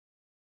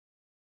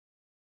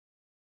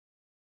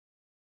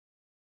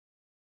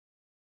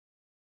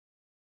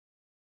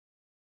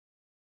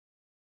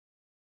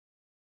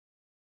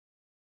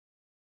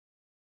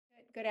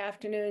Good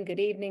afternoon, good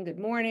evening, good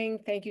morning.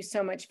 Thank you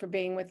so much for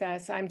being with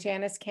us. I'm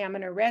Janice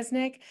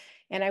Kaminer-Resnick,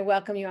 and I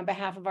welcome you on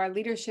behalf of our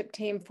leadership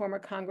team, former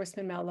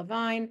Congressman Mel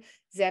Levine,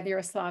 Zev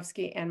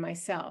Yaroslavsky, and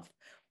myself.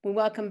 We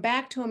welcome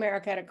back to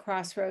America at a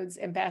Crossroads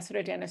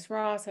Ambassador Dennis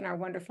Ross and our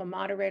wonderful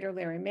moderator,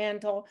 Larry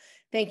Mantle.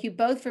 Thank you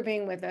both for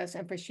being with us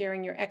and for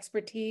sharing your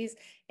expertise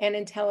and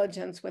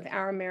intelligence with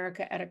our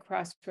America at a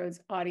Crossroads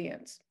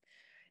audience.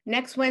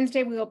 Next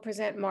Wednesday, we will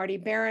present Marty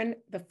Baron,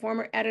 the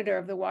former editor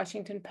of the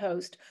Washington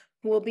Post,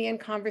 who will be in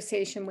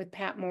conversation with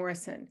Pat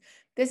Morrison.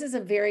 This is a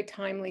very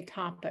timely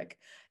topic.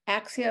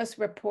 Axios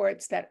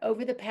reports that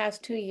over the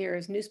past 2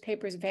 years,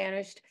 newspapers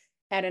vanished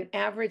at an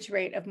average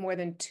rate of more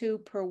than 2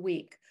 per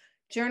week.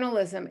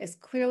 Journalism is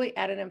clearly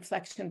at an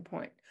inflection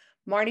point.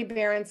 Marty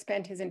Baron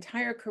spent his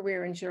entire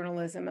career in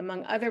journalism.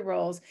 Among other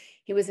roles,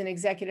 he was an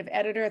executive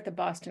editor at the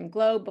Boston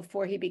Globe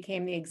before he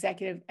became the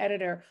executive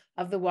editor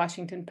of the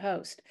Washington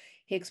Post.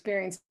 He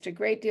experienced a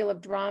great deal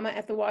of drama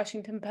at the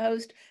Washington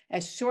Post,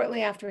 as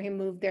shortly after he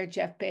moved there,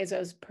 Jeff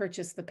Bezos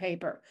purchased the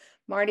paper.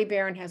 Marty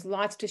Baron has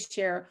lots to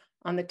share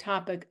on the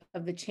topic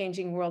of the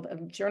changing world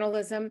of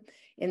journalism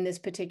in this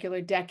particular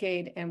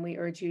decade, and we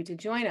urge you to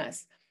join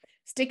us.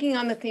 Sticking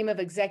on the theme of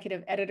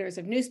executive editors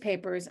of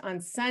newspapers, on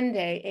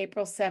Sunday,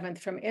 April 7th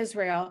from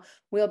Israel,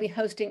 we'll be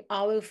hosting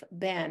Aluf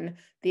Ben,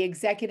 the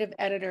executive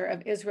editor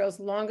of Israel's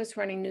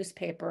longest-running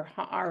newspaper,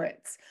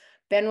 Haaretz.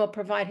 Ben will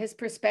provide his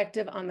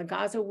perspective on the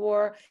Gaza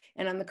war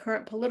and on the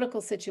current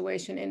political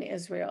situation in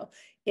Israel.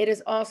 It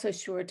is also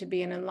sure to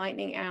be an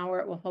enlightening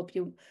hour. We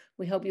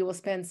hope you will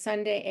spend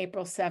Sunday,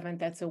 April 7th,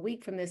 that's a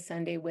week from this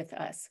Sunday, with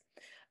us.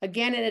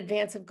 Again, in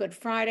advance of Good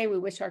Friday, we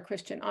wish our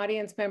Christian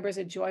audience members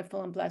a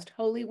joyful and blessed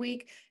Holy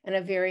Week and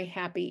a very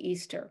happy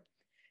Easter.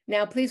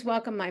 Now, please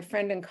welcome my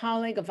friend and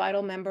colleague, a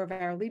vital member of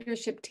our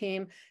leadership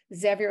team,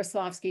 Zev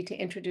Yaroslavsky, to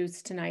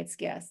introduce tonight's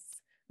guests.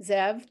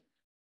 Zev?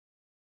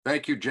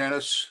 Thank you,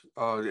 Janice,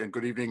 and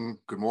good evening,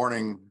 good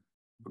morning,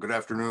 good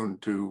afternoon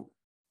to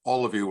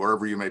all of you,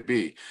 wherever you may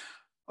be.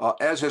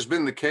 As has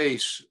been the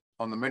case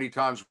on the many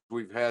times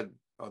we've had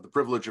the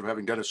privilege of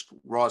having Dennis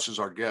Ross as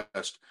our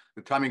guest,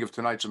 the timing of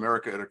tonight's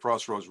America at a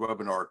Crossroads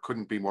webinar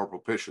couldn't be more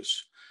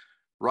propitious.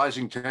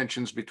 Rising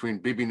tensions between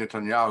Bibi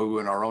Netanyahu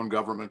and our own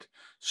government,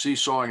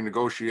 seesawing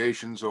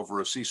negotiations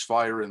over a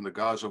ceasefire in the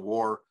Gaza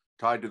war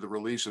tied to the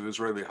release of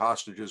Israeli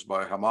hostages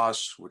by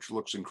Hamas, which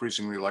looks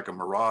increasingly like a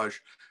mirage,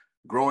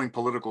 growing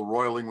political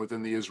roiling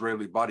within the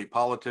Israeli body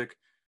politic,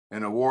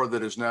 and a war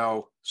that is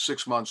now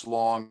 6 months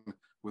long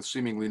with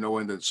seemingly no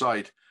end in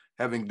sight.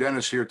 Having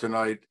Dennis here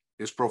tonight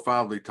is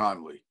profoundly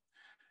timely.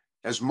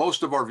 As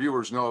most of our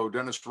viewers know,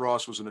 Dennis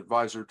Ross was an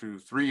advisor to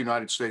 3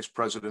 United States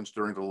presidents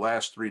during the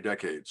last 3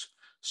 decades,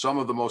 some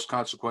of the most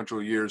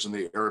consequential years in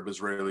the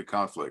Arab-Israeli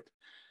conflict.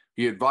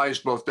 He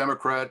advised both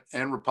Democrat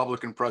and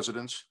Republican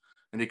presidents,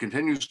 and he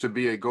continues to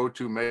be a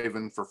go-to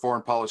maven for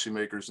foreign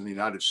policymakers in the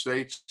United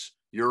States,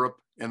 Europe,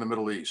 and the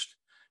Middle East.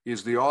 He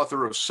is the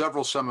author of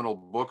several seminal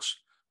books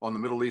on the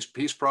Middle East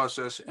peace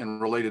process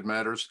and related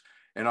matters,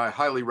 and I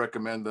highly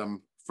recommend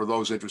them for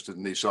those interested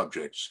in these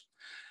subjects.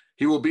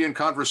 He will be in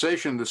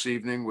conversation this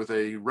evening with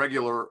a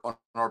regular on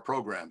our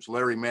programs,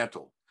 Larry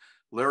Mantle.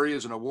 Larry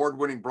is an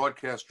award-winning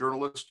broadcast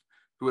journalist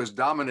who has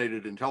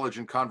dominated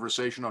intelligent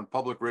conversation on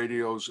public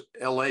radio's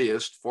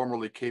LAist,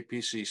 formerly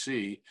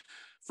KPCC,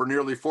 for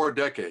nearly 4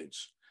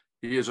 decades.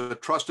 He is a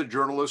trusted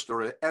journalist,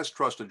 or as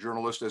trusted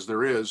journalist as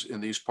there is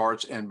in these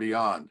parts and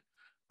beyond.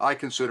 I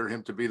consider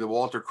him to be the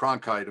Walter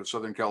Cronkite of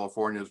Southern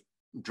California's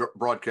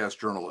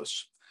broadcast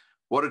journalists.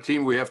 What a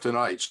team we have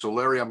tonight. So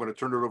Larry, I'm going to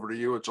turn it over to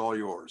you. It's all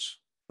yours.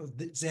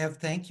 Zev,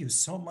 thank you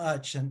so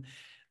much. And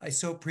I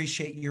so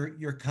appreciate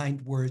your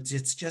kind words.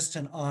 It's just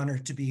an honor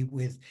to be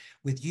with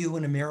you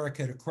in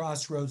America at a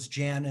Crossroads,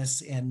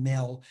 Janice and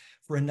Mel,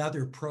 for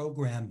another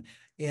program.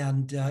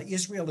 And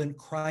Israel in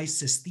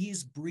Crisis,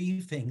 these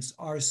briefings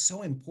are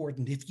so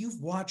important. If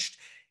you've watched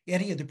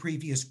any of the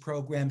previous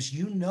programs,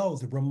 you know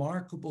the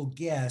remarkable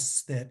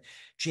guests that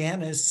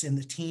Janice and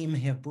the team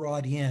have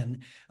brought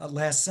in.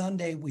 Last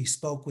Sunday, we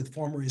spoke with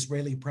former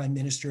Israeli Prime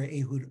Minister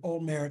Ehud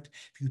Olmert.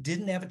 If you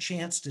didn't have a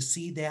chance to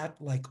see that,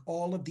 like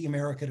all of the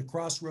America at a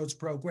Crossroads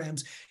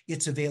programs,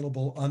 it's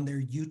available on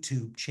their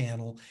YouTube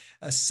channel.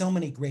 So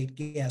many great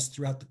guests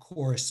throughout the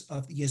course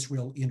of the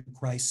Israel in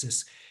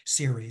Crisis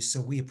series. So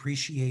we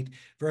appreciate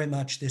very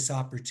much this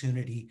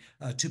opportunity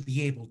to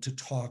be able to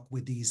talk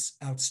with these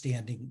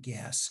outstanding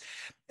guests.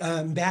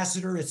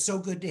 Ambassador, it's so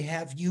good to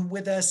have you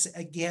with us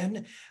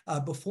again.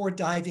 Before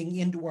diving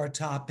into our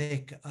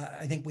topic,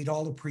 I think we'd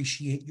all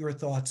appreciate your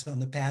thoughts on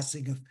the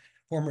passing of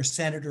former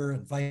Senator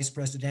and Vice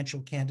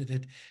Presidential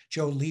candidate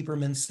Joe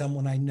Lieberman,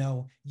 someone I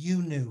know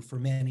you knew for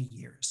many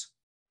years.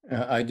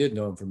 I did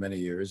know him for many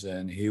years,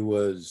 and he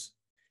was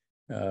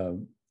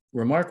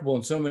remarkable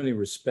in so many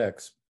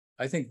respects.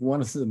 I think one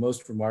of the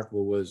most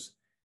remarkable was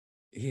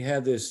he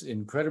had this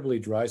incredibly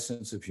dry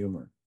sense of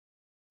humor.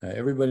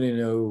 Everybody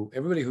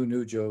who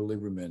knew Joe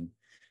Lieberman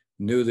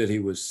knew that he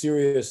was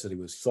serious, that he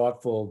was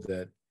thoughtful,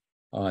 that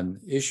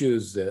on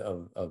issues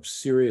of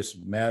serious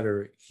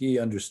matter, he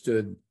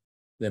understood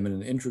them in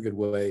an intricate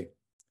way.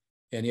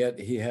 And yet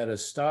he had a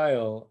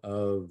style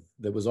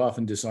that was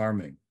often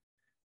disarming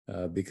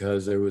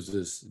because there was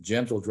this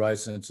gentle, dry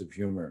sense of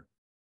humor.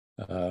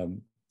 I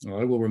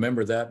will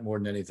remember that more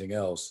than anything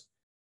else,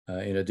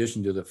 in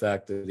addition to the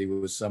fact that he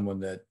was someone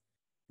that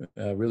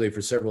really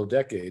for several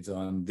decades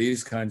on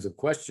these kinds of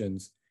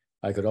questions,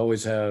 I could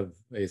always have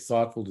a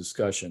thoughtful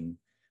discussion.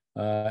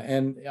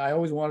 And I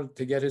always wanted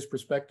to get his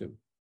perspective.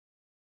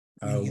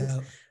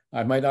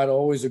 I might not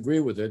always agree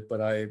with it,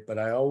 but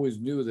I always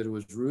knew that it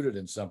was rooted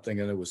in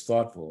something and it was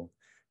thoughtful.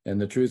 And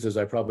the truth is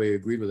I probably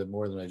agreed with it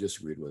more than I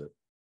disagreed with it.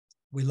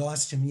 We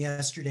lost him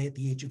yesterday at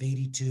the age of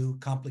 82,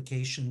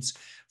 complications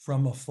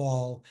from a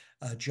fall.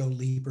 Joe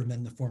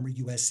Lieberman, the former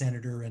U.S.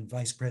 Senator and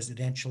vice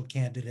presidential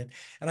candidate.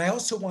 And I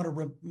also want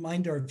to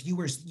remind our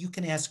viewers, you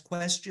can ask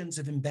questions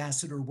of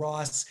Ambassador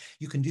Ross.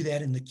 You can do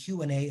that in the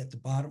Q&A at the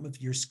bottom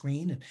of your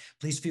screen. And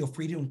please feel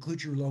free to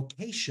include your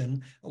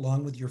location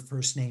along with your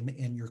first name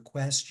and your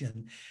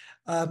question.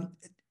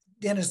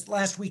 Dennis,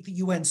 last week, the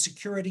UN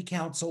Security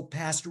Council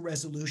passed a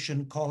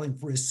resolution calling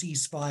for a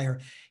ceasefire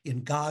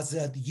in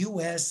Gaza. The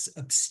U.S.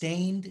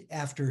 abstained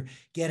after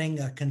getting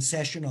a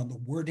concession on the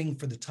wording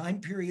for the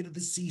time period of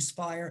the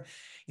ceasefire.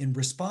 In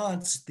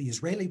response, the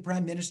Israeli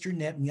Prime Minister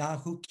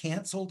Netanyahu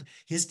canceled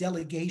his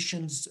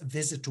delegation's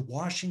visit to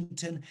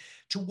Washington.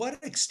 To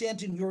what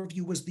extent, in your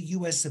view, was the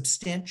U.S.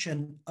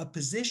 abstention a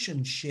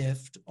position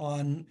shift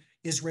on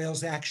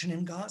Israel's action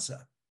in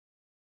Gaza?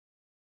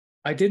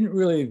 I didn't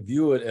really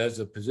view it as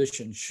a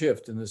position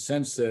shift in the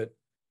sense that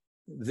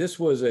this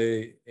was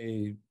a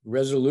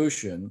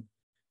resolution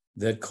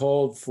that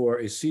called for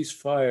a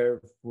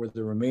ceasefire for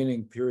the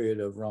remaining period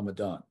of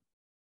Ramadan.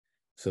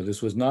 So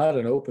this was not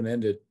an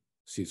open-ended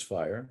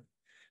ceasefire.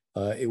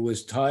 It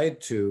was tied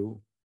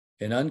to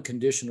an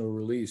unconditional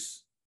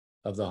release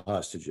of the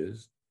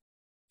hostages.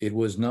 It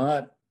was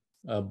not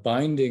a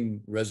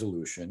binding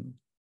resolution.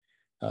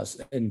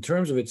 In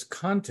terms of its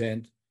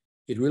content,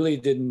 it really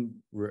didn't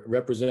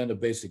represent a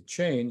basic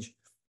change.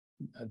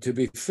 To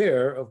be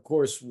fair, of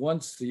course,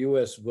 once the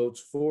US votes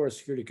for a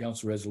Security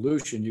Council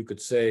resolution, you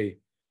could say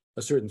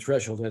a certain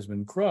threshold has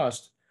been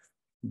crossed.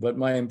 But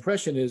my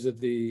impression is that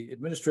the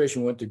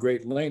administration went to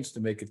great lengths to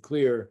make it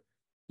clear,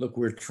 look,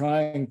 we're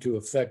trying to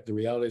affect the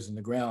realities on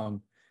the ground,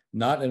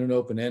 not in an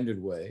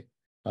open-ended way,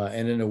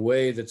 and in a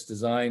way that's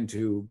designed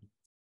to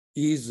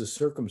ease the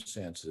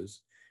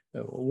circumstances.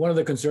 One of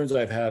the concerns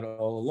I've had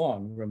all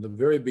along from the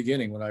very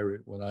beginning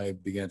when I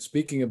began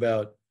speaking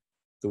about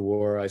the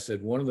war, I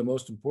said one of the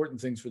most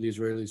important things for the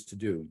Israelis to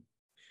do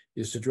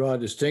is to draw a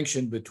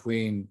distinction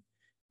between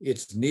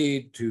its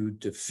need to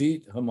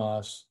defeat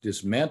Hamas,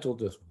 dismantle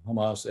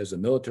Hamas as a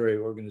military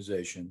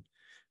organization,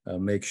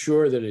 make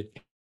sure that it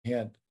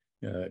can't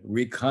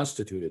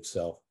reconstitute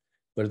itself.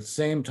 But at the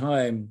same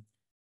time,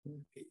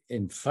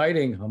 in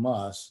fighting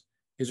Hamas,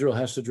 Israel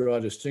has to draw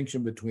a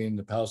distinction between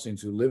the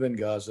Palestinians who live in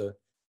Gaza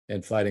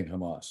and fighting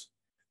Hamas.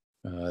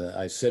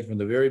 I said from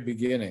the very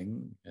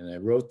beginning, and I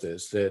wrote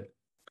this, that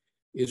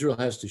Israel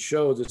has to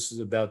show this is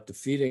about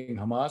defeating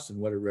Hamas and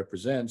what it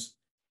represents,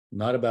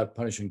 not about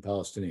punishing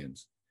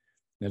Palestinians.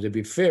 Now, to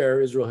be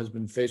fair, Israel has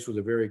been faced with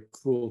a very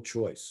cruel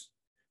choice.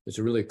 It's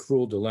a really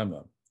cruel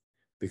dilemma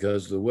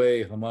because the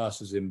way Hamas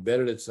has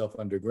embedded itself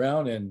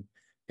underground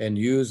and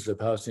used the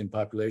Palestinian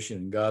population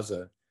in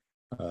Gaza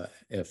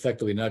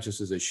effectively not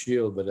just as a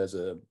shield, but as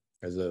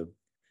a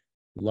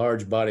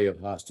large body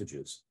of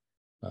hostages.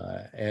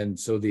 And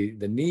so the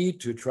need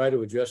to try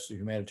to address the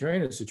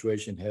humanitarian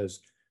situation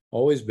has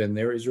always been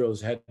there. Israel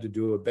has had to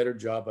do a better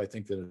job, I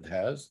think, than it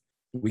has.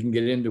 We can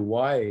get into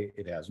why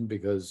it hasn't,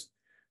 because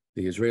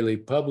the Israeli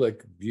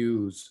public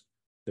views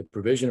the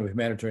provision of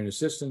humanitarian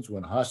assistance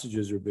when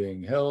hostages are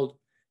being held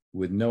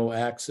with no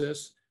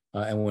access,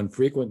 and when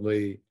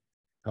frequently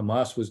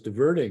Hamas was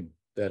diverting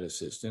that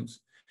assistance,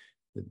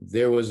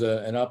 there was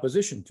an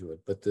opposition to it.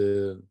 But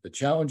the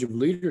challenge of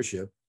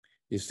leadership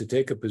is to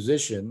take a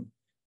position,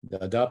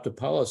 adopt a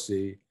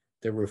policy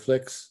that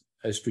reflects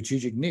a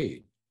strategic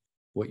need.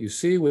 What you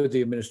see with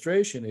the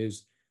administration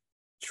is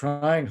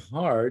trying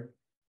hard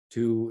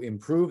to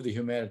improve the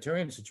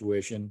humanitarian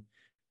situation,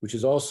 which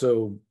is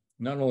also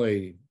not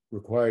only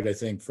required, I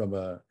think, from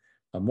a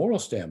moral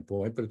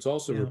standpoint, but it's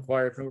also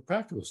required from a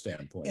practical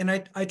standpoint.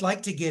 And I'd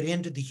like to get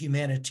into the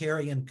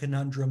humanitarian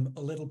conundrum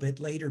a little bit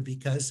later,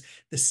 because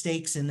the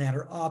stakes in that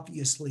are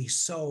obviously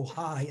so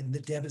high, and the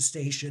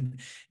devastation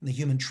and the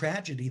human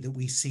tragedy that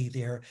we see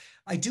there.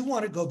 I do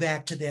want to go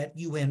back to that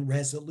UN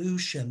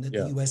resolution that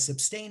the US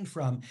abstained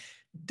from.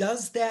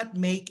 Does that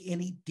make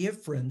any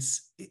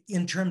difference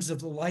in terms of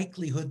the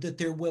likelihood that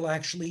there will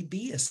actually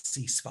be a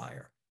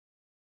ceasefire?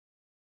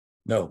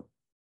 No.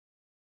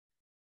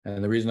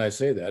 And the reason I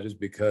say that is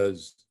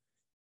because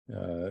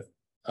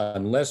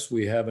unless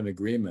we have an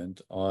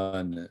agreement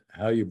on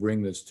how you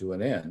bring this to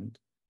an end,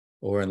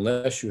 or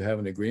unless you have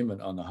an agreement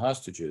on the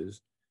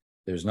hostages,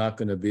 there's not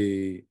going to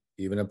be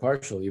even a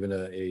partial, even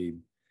a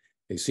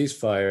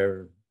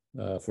ceasefire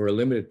for a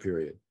limited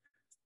period.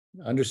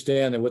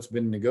 Understand that what's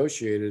been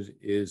negotiated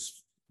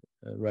is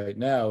right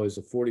now is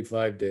a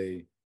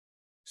 45-day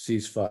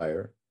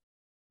ceasefire.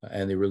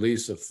 and the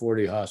release of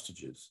 40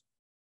 hostages.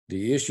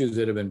 The issues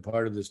that have been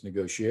part of this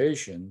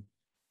negotiation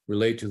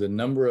relate to the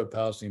number of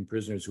Palestinian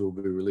prisoners who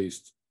will be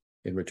released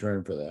in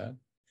return for that.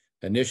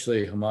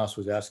 Initially, Hamas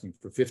was asking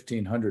for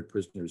 1,500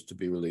 prisoners to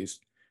be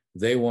released.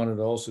 They wanted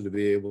also to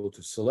be able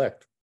to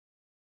select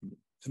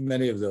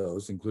many of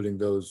those, including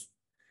those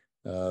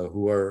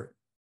who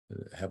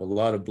have a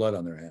lot of blood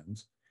on their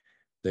hands.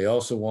 They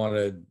also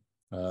wanted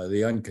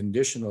the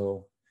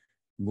unconditional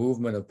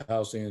movement of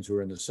Palestinians who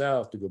are in the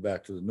south to go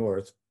back to the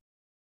north.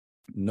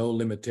 No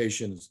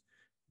limitations,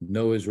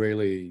 no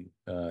Israeli,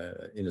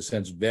 in a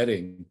sense,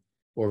 vetting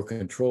or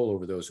control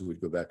over those who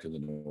would go back to the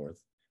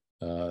north.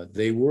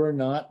 They were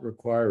not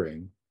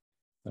requiring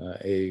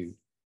a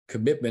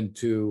commitment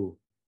to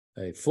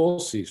a full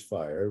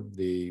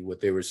ceasefire. What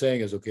they were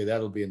saying is, okay,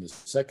 that'll be in the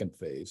second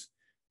phase,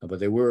 but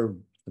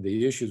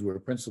the issues were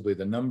principally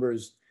the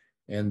numbers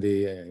and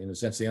in a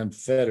sense, the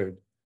unfettered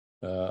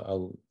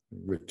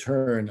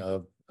return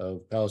of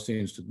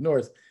Palestinians to the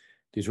north.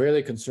 The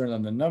Israeli concern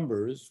on the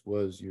numbers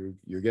was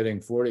you're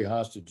getting 40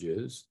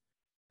 hostages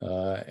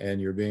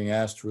and you're being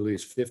asked to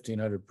release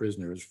 1,500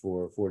 prisoners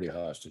for 40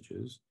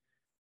 hostages.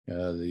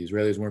 The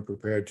Israelis weren't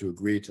prepared to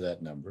agree to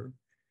that number.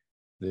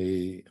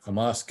 The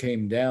Hamas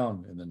came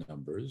down in the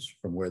numbers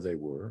from where they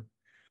were.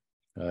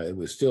 It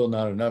was still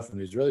not enough from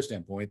the Israeli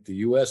standpoint. The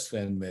US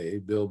then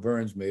Bill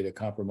Burns made a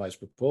compromise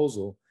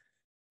proposal,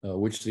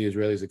 which the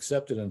Israelis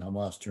accepted and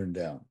Hamas turned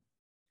down.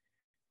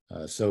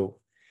 So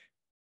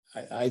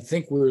I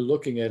think we're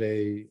looking at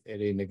a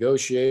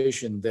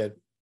negotiation that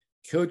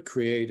could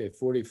create a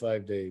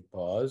 45-day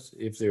pause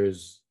if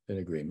there's an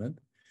agreement.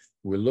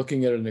 We're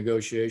looking at a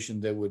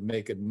negotiation that would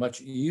make it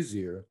much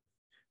easier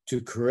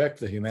to correct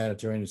the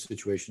humanitarian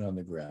situation on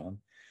the ground.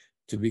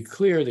 To be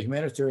clear, the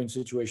humanitarian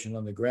situation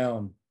on the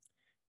ground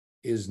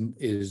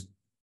is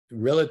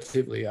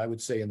relatively, I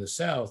would say, in the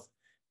south,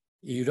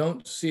 you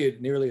don't see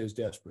it nearly as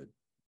desperate.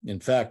 In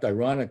fact,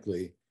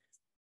 ironically,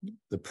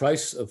 the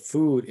price of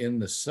food in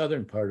the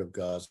southern part of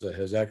Gaza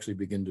has actually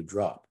begun to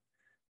drop,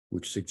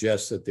 which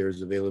suggests that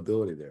there's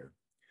availability there.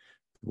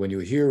 When you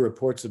hear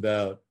reports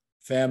about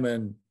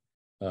famine,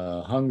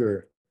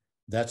 hunger,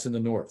 that's in the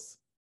north,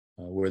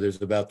 where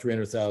there's about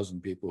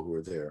 300,000 people who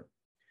are there.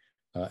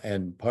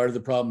 And part of the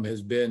problem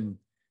has been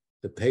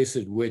the pace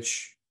at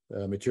which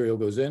material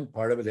goes in.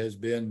 Part of it has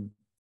been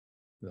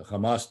the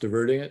Hamas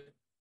diverting it.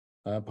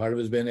 Part of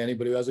it has been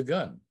anybody who has a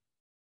gun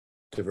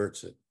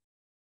diverts it.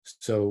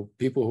 So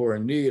people who are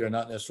in need are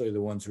not necessarily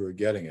the ones who are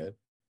getting it.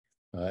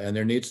 And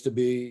there needs to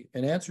be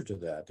an answer to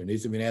that. There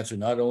needs to be an answer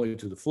not only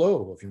to the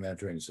flow of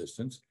humanitarian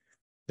assistance,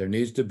 there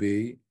needs to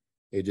be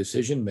a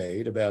decision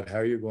made about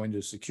how you're going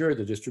to secure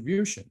the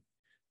distribution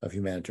of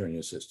humanitarian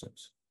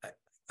assistance.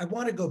 I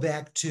want to go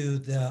back to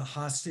the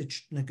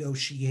hostage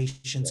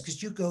negotiations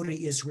because you go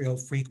to Israel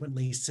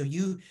frequently, so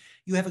you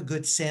have a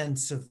good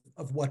sense of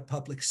what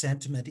public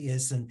sentiment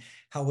is and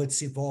how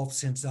it's evolved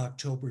since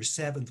October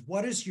 7th.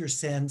 What is your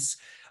sense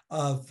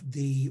of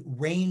the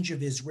range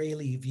of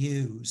Israeli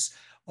views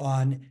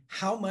on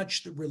how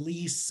much the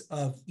release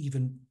of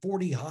even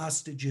 40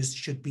 hostages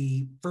should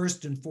be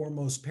first and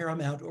foremost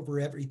paramount over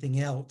everything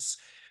else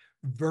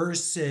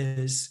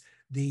versus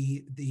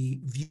the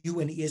view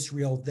in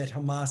Israel that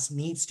Hamas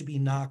needs to be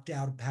knocked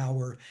out of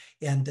power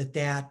and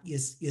that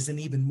is an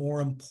even more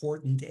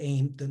important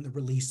aim than the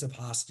release of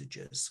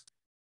hostages?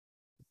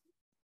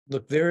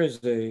 Look,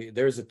 there's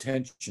a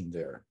tension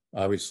there,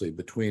 obviously,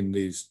 between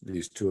these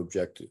two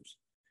objectives.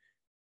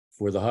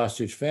 For the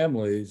hostage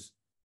families,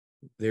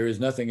 there is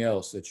nothing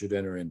else that should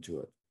enter into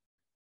it.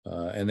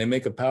 And they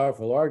make a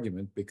powerful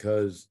argument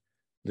because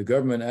the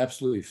government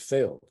absolutely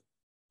failed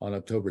on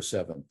October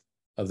 7th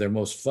of their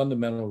most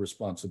fundamental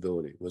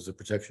responsibility, was the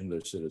protection of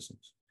their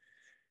citizens.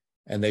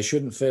 And they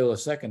shouldn't fail a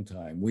second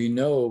time. We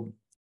know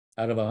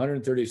out of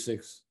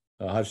 136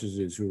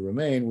 hostages who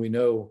remain, we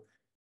know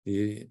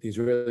the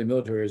Israeli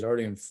military has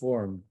already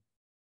informed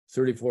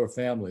 34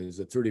 families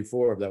that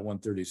 34 of that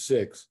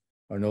 136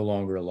 are no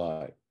longer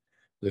alive.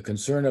 The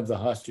concern of the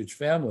hostage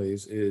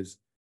families is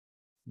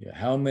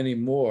how many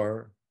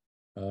more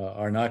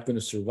are not going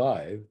to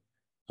survive.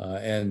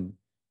 And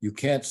you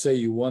can't say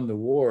you won the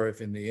war if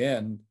in the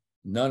end,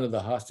 none of the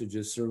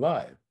hostages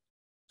survive.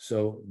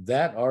 So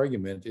that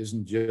argument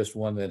isn't just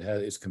one that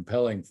is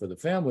compelling for the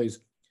families,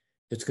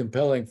 it's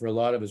compelling for a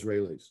lot of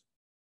Israelis.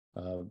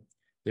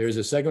 There's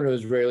a segment of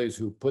Israelis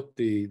who put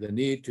the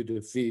need to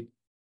defeat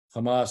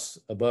Hamas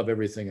above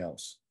everything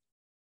else.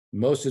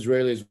 Most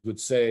Israelis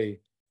would say,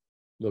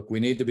 look, we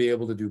need to be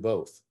able to do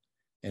both.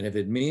 And if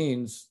it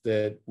means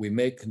that we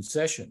make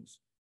concessions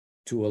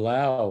to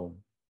allow,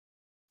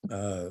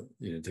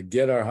 to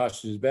get our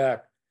hostages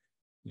back,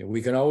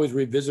 we can always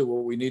revisit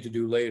what we need to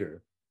do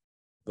later.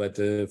 But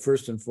the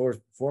first and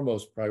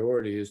foremost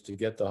priority is to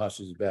get the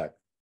hostages back.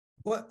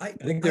 Well, I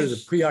think there's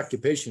a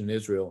preoccupation in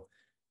Israel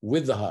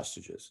with the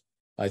hostages.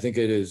 I think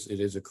it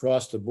is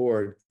across the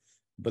board,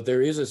 but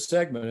there is a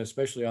segment,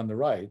 especially on the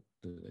right.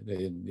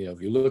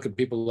 If you look at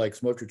people like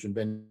Smotrich and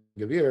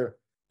Ben-Gvir,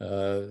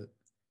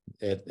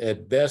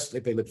 at best,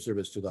 they pay lip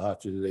service to the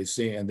hostages they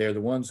see, and they're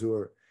the ones who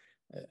are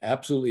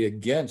absolutely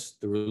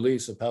against the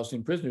release of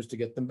Palestinian prisoners to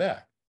get them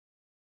back.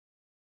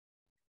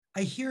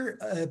 I hear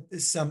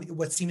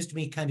what seems to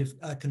me kind of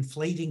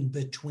conflating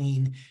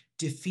between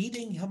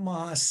defeating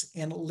Hamas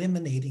and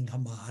eliminating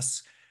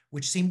Hamas,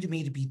 which seem to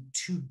me to be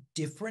two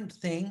different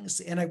things.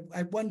 And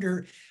I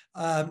wonder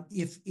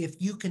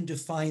if you can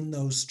define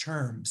those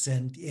terms,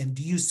 and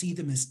do you see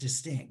them as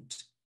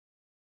distinct?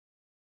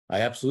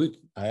 I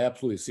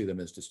absolutely see them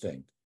as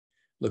distinct.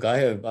 Look, I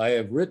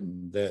have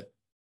written that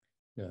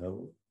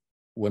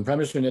when Prime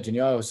Minister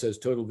Netanyahu says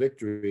total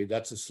victory,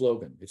 that's a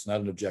slogan. It's not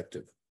an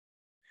objective.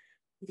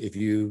 If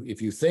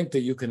you think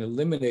that you can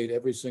eliminate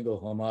every single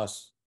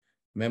Hamas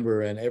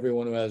member and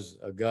everyone who has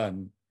a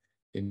gun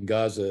in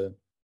Gaza,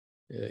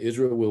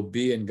 Israel will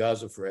be in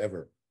Gaza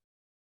forever.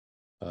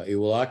 It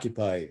will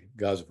occupy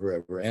Gaza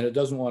forever, and it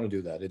doesn't want to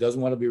do that. It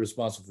doesn't want to be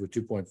responsible for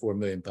 2.4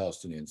 million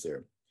Palestinians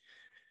there.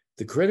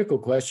 The critical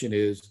question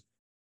is,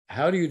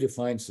 how do you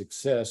define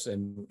success,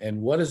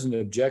 and what is an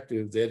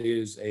objective that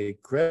is a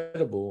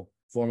credible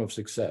form of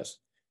success?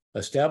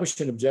 Establish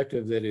an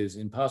objective that is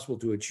impossible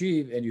to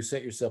achieve, and you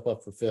set yourself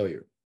up for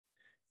failure.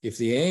 If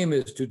the aim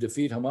is to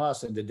defeat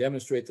Hamas and to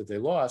demonstrate that they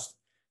lost,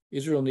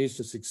 Israel needs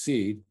to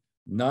succeed,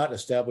 not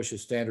establish a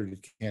standard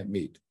it can't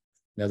meet.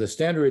 Now, the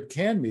standard it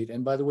can meet,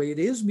 and by the way, it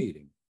is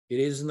meeting, it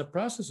is in the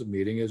process of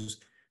meeting, is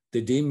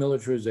the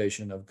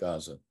demilitarization of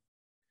Gaza.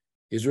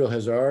 Israel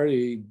has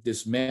already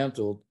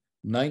dismantled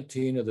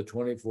 19 of the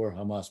 24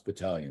 Hamas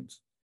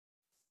battalions.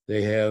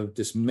 They have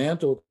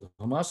dismantled,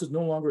 Hamas is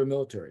no longer a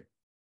military.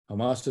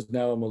 Hamas is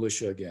now a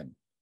militia again.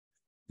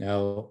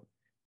 Now,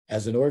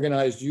 as an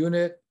organized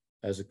unit,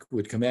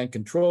 with command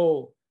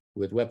control,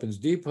 with weapons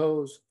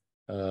depots,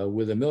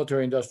 with a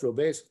military industrial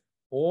base,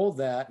 all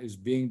that is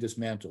being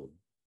dismantled.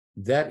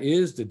 That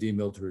is the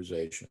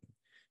demilitarization.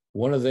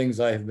 One of the things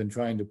I have been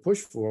trying to push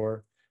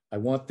for, I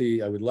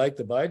would like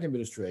the Biden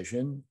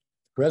administration,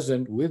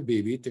 President with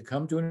Bibi, to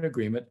come to an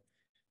agreement.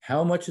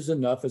 How much is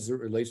enough as it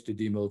relates to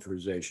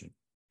demilitarization?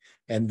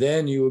 And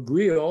then you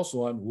agree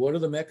also on what are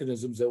the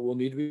mechanisms that will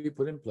need to be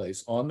put in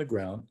place on the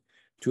ground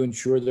to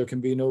ensure there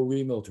can be no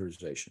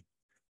remilitarization.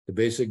 The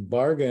basic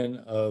bargain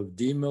of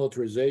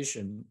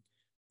demilitarization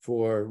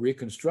for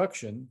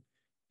reconstruction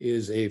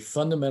is a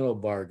fundamental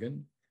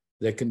bargain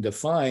that can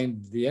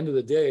define, at the end of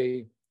the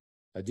day,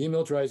 a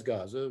demilitarized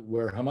Gaza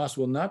where Hamas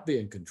will not be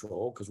in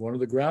control, because one of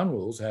the ground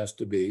rules has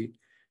to be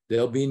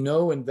there'll be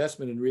no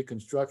investment in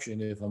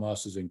reconstruction if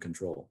Hamas is in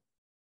control.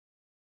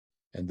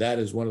 And that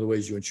is one of the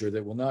ways you ensure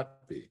that will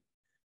not be.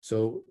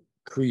 So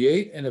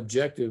create an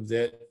objective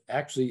that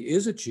actually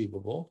is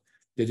achievable,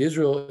 that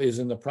Israel is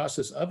in the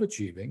process of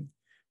achieving,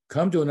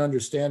 come to an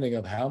understanding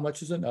of how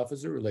much is enough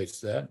as it relates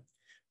to that,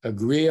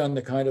 agree on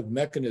the kind of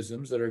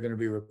mechanisms that are going to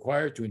be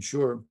required to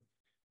ensure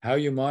how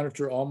you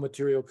monitor all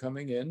material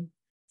coming in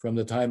from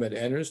the time it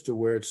enters to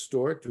where it's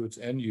stored to its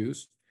end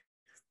use,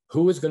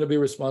 who is going to be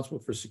responsible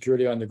for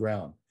security on the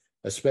ground,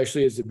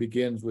 especially as it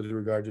begins with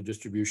regard to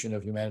distribution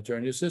of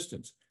humanitarian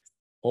assistance.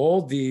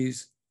 All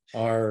these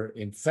are,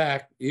 in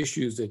fact,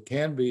 issues that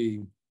can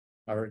be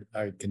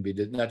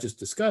not just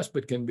discussed,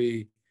 but can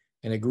be,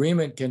 an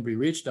agreement can be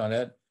reached on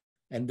it.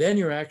 And then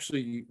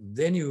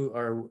you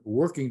are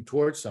working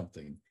towards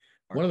something.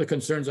 One of the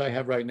concerns I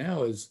have right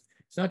now is,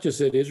 it's not just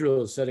that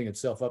Israel is setting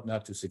itself up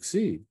not to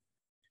succeed,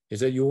 is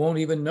that you won't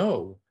even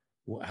know,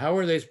 how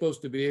are they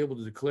supposed to be able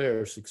to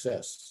declare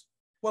success?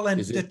 Well,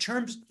 and the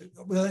terms,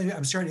 well,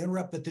 I'm sorry to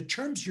interrupt, but the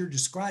terms you're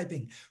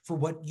describing for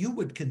what you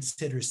would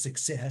consider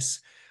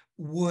success,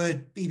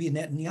 would Bibi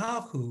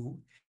Netanyahu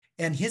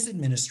and his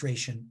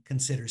administration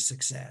consider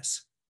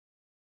success?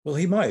 Well,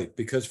 he might,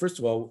 because first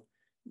of all,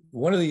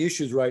 one of the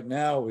issues right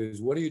now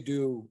is, what do you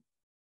do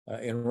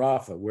in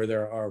Rafah, where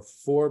there are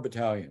 4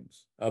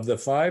 battalions? Of the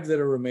 5 that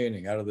are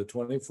remaining out of the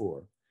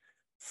 24,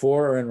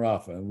 4 are in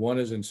Rafah and 1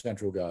 is in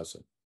central Gaza.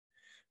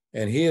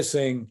 And he is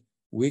saying,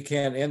 we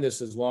can't end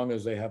this as long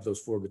as they have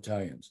those 4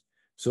 battalions.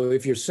 So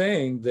if you're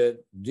saying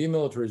that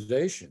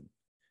demilitarization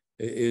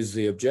is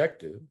the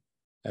objective,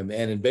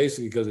 and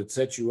basically because it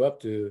sets you up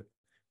to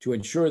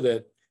ensure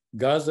that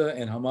Gaza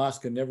and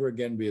Hamas can never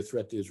again be a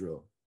threat to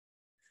Israel.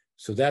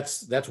 So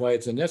that's why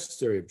it's a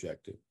necessary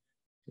objective.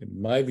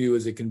 In my view,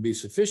 is it can be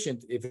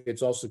sufficient if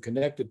it's also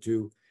connected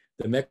to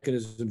the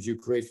mechanisms you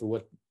create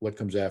for what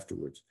comes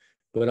afterwards.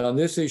 But on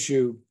this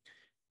issue,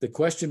 the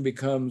question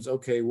becomes,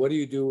 okay, what do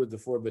you do with the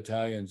 4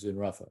 battalions in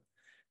Rafah?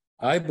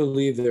 I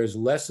believe there's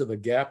less of a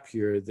gap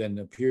here than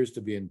appears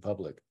to be in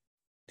public.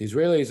 The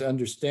Israelis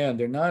understand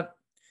they're not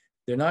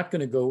going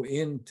to go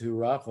into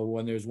Rafah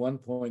when there's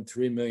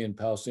 1.3 million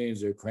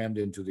Palestinians that are crammed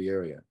into the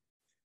area.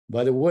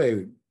 By the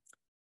way,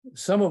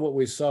 some of what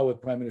we saw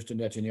with Prime Minister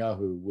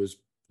Netanyahu was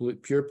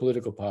pure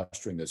political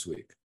posturing this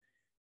week.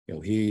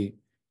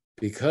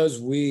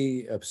 Because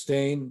we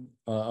abstain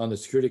on the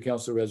Security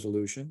Council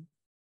resolution,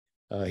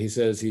 he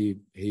says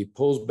he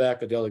pulls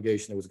back a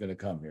delegation that was going to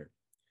come here.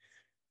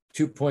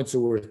 2 points are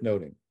worth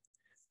noting.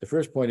 The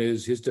first point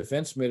is, his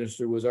defense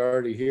minister was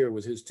already here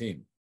with his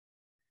team.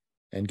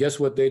 And guess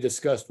what they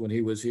discussed when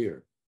he was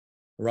here?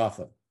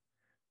 Rafah.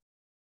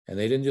 And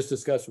they didn't just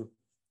discuss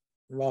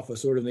Rafah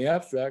sort of in the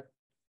abstract.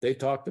 They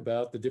talked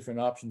about the different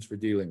options for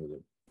dealing with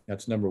it.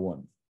 That's number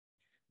one.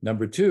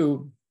 Number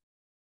two,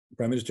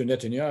 Prime Minister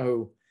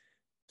Netanyahu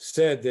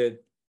said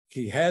that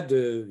he had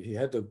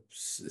to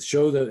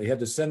show that he had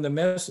to send a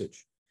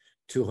message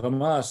to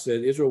Hamas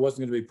that Israel wasn't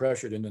going to be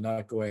pressured into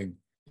not going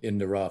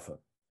into Rafah.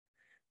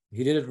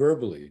 He did it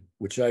verbally,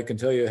 which I can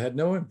tell you had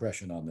no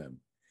impression on them.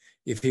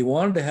 If he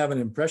wanted to have an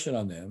impression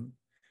on them,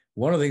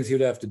 one of the things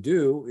he'd have to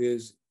do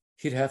is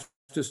he'd have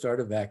to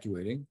start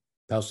evacuating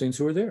Palestinians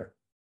who are there.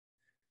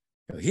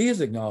 He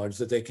has acknowledged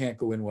that they can't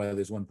go in while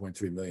there's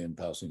 1.3 million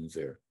Palestinians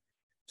there.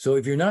 So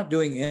if you're not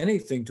doing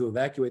anything to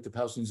evacuate the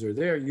Palestinians that are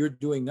there, you're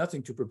doing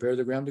nothing to prepare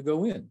the ground to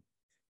go in.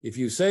 If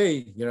you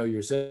say,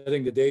 you're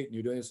setting the date and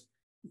you're doing this,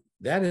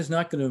 that is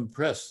not going to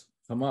impress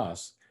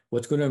Hamas.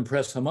 What's going to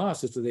impress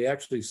Hamas is that they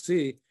actually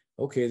see,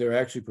 okay, they're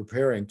actually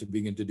preparing to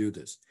begin to do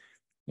this.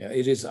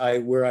 It is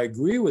where I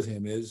agree with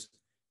him is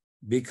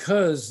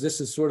because this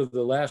is sort of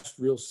the last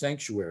real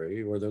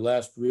sanctuary or the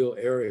last real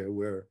area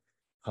where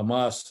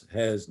Hamas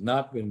has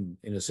not been,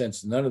 in a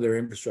sense, none of their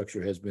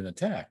infrastructure has been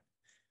attacked.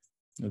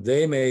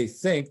 They may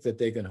think that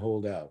they can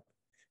hold out,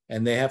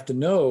 and they have to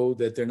know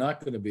that they're not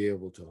going to be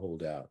able to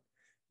hold out.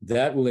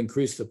 That will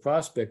increase the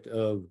prospect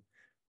of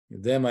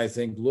them, I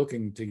think,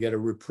 looking to get a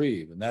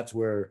reprieve. And that's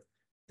where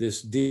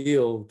this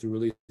deal to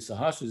release the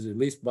hostages, at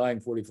least buying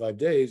 45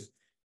 days,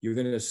 you're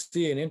going to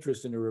see an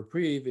interest in a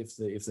reprieve if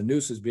the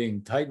noose is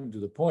being tightened to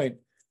the point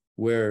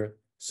where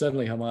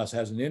suddenly Hamas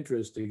has an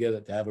interest to get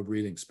it to have a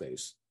breathing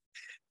space.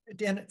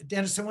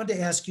 Dennis, I wanted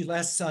to ask you,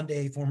 last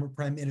Sunday, former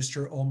Prime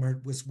Minister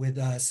Olmert was with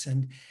us,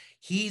 and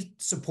he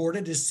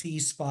supported a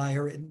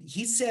ceasefire. And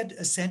he said,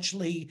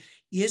 essentially,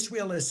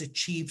 Israel has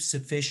achieved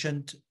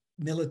sufficient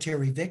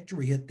military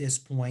victory at this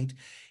point.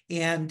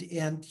 And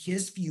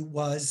his view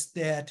was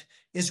that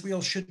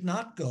Israel should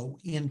not go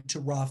into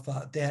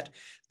Rafah,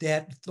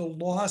 that the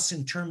loss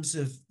in terms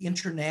of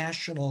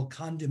international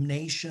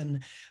condemnation,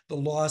 the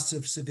loss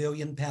of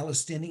civilian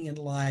Palestinian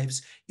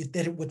lives,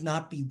 that it would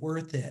not be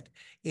worth it,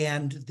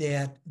 and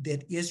that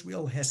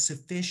Israel has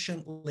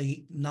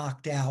sufficiently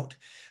knocked out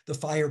the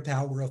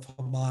firepower of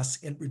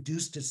Hamas and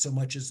reduced it so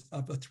much as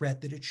of a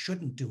threat that it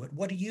shouldn't do it.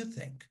 What do you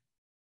think?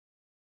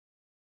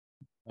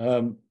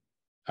 I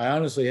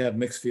honestly have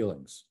mixed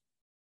feelings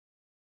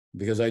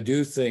because I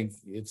do think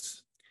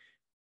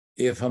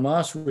if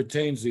Hamas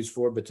retains these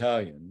 4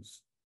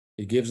 battalions,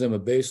 it gives them a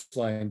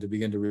baseline to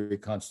begin to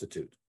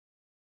reconstitute.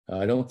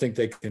 I don't think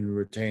they can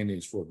retain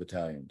these 4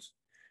 battalions.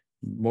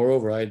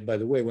 Moreover, by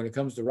the way, when it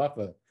comes to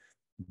Rafah,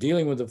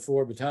 dealing with the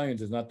 4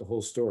 battalions is not the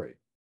whole story.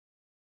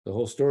 The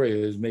whole story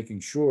is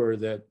making sure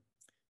that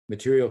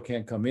material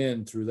can't come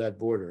in through that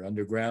border,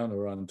 underground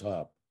or on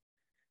top.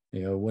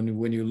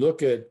 When you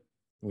look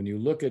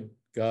at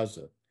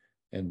Gaza,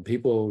 and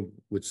people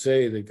would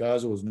say that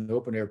Gaza was an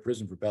open-air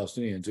prison for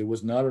Palestinians, it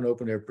was not an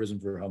open-air prison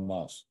for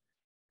Hamas.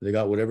 They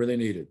got whatever they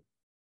needed.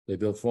 They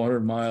built 400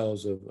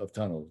 miles of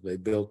tunnels. They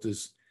built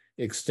this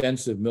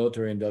extensive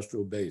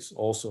military-industrial base,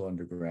 also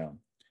underground.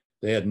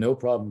 They had no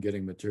problem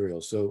getting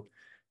material. So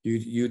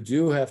you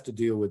do have to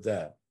deal with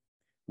that.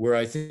 Where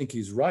I think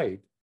he's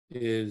right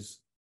is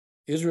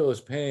Israel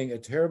is paying a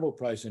terrible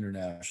price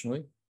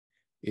internationally.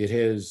 It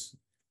has,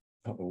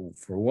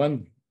 for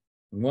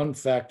one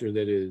factor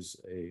that is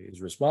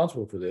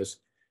responsible for this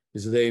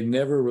is that they've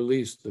never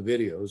released the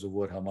videos of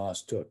what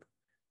Hamas took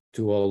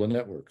to all the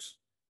networks,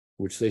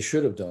 which they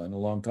should have done a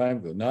long time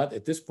ago. Not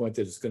at this point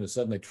that it's going to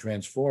suddenly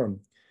transform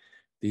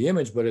the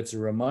image, but it's a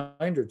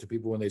reminder to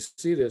people when they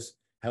see this,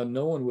 how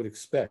no one would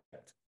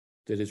expect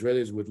that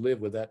Israelis would live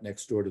with that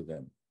next door to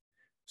them.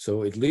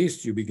 So at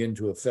least you begin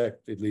to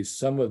affect at least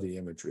some of the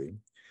imagery.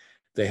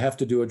 They have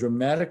to do a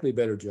dramatically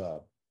better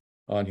job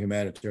on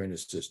humanitarian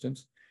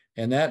assistance.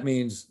 And that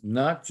means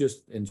not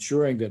just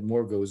ensuring that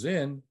more goes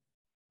in,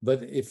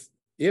 but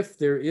if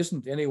there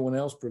isn't anyone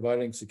else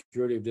providing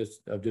security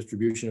of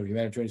distribution of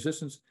humanitarian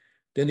assistance,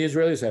 then the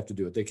Israelis have to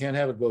do it. They can't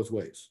have it both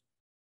ways.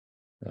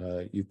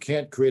 You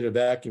can't create a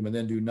vacuum and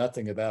then do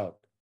nothing about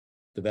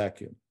the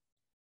vacuum.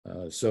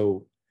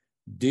 So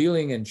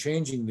dealing and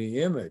changing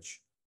the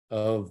image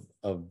of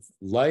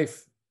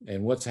life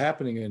and what's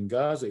happening in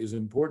Gaza is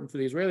important for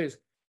the Israelis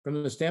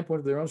from the standpoint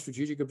of their own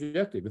strategic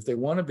objective. If they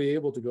want to be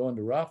able to go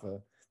into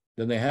Rafah,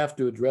 then they have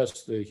to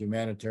address the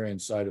humanitarian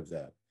side of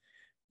that.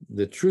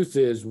 The truth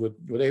is, what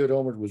Ehud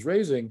Olmert was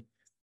raising,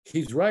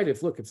 he's right.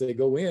 If they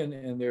go in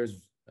and there's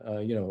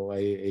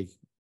a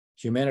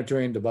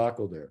humanitarian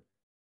debacle there,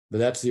 but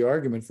that's the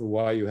argument for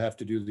why you have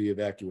to do the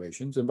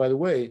evacuations. And by the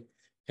way,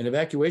 an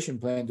evacuation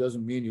plan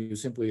doesn't mean you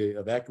simply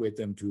evacuate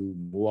them to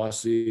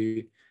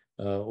Mawasi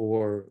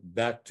or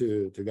back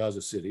to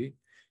Gaza City.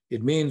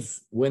 It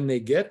means when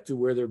they get to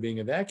where they're being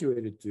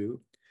evacuated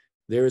to,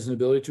 there is an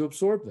ability to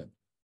absorb them.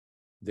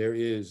 There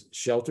is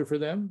shelter for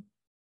them.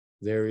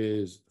 There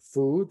is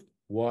food,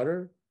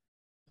 water.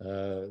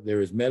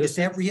 There is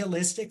medicine. Is that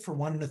realistic for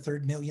 1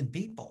 1/3 million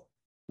people?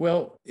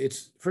 Well,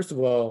 first of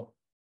all,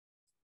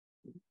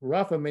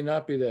 Rafah may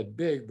not be that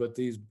big, but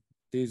these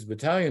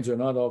battalions are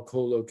not all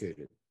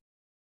co-located.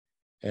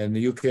 And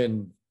you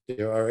can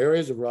there are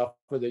areas of Rafah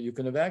that you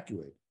can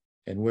evacuate.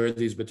 And where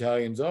these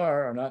battalions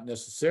are not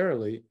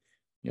necessarily,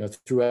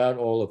 throughout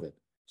all of it.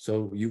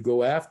 So you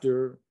go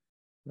after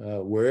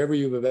wherever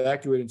you've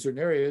evacuated in certain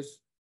areas,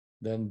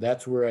 then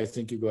that's where I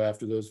think you go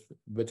after those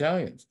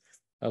battalions.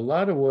 A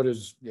lot of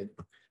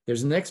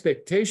there's an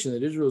expectation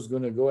that Israel is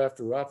going to go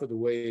after Rafah the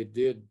way it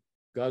did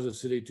Gaza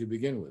City to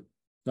begin with.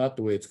 Not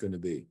the way it's going to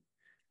be.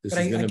 This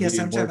But is going I to guess be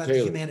I'm more talking about the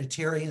tailored.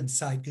 humanitarian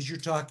side, because you're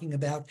talking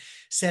about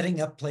setting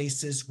up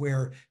places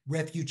where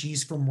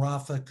refugees from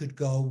Rafah could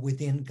go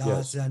within Gaza,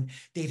 Yes. and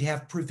they'd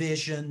have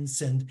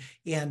provisions, and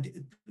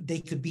they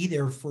could be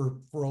there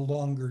for a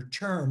longer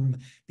term,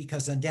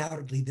 because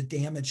undoubtedly the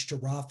damage to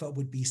Rafah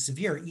would be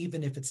severe,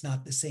 even if it's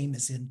not the same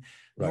as in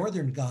Right.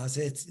 northern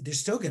Gaza. There's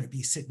still going to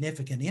be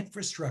significant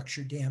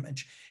infrastructure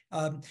damage.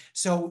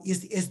 So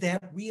is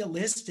that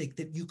realistic,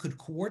 that you could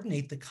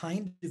coordinate the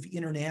kind of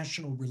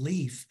international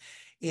relief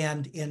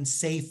and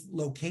safe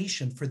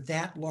location for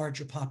that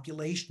large a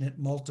population at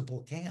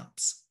multiple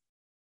camps?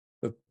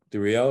 But the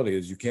reality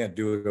is you can't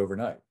do it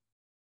overnight.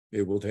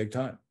 It will take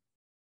time.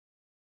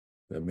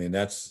 I mean,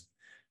 that's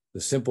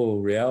the simple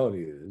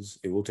reality is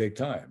it will take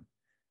time.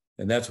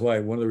 And that's why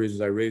one of the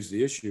reasons I raised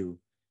the issue,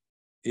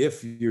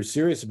 if you're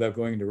serious about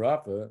going to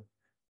Rafah,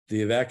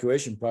 the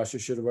evacuation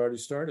process should have already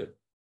started.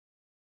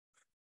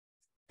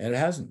 And it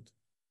hasn't.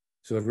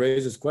 So it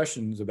raises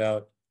questions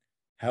about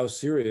how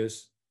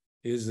serious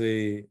is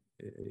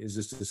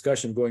this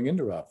discussion going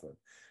into Rafah.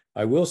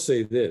 I will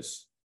say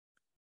this,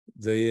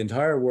 the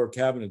entire war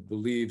cabinet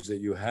believes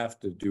that you have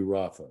to do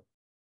Rafah.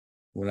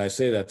 When I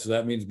say that, so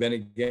that means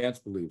Benny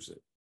Gantz believes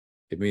it.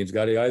 It means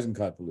Gadi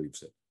Eisenkot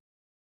believes it.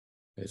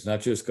 It's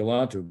not just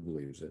Gallant who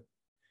believes it.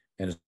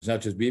 And it's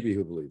not just Bibi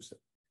who believes it.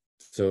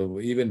 So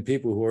even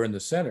people who are in the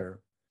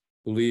center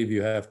believe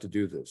you have to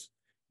do this.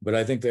 But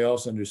I think they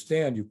also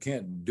understand you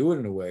can't do it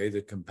in a way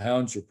that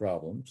compounds your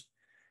problems.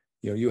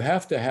 You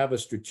have to have a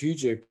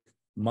strategic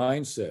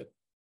mindset.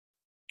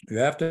 You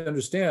have to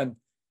understand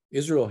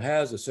Israel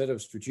has a set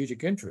of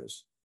strategic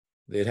interests.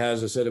 It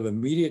has a set of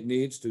immediate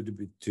needs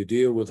to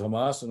deal with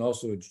Hamas and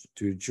also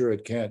to ensure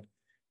it can't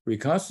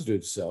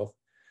reconstitute itself.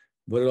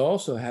 But it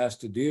also has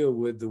to deal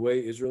with the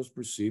way Israel's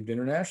perceived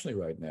internationally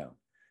right now.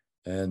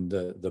 And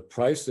the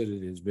price that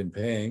it has been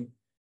paying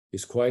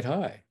is quite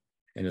high.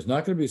 And it's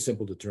not going to be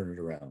simple to turn it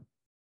around.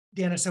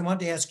 Dennis, I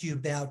wanted to ask you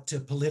about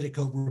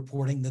Politico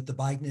reporting that the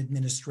Biden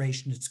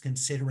administration is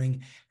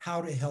considering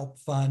how to help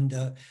fund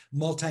a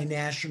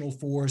multinational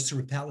force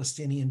or a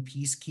Palestinian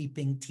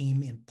peacekeeping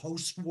team in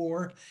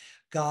post-war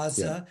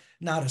Gaza. Yeah.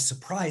 Not a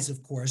surprise,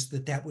 of course,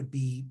 that would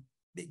be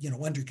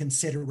under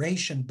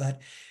consideration.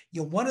 But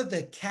one of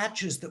the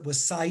catches that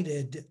was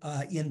cited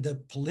in the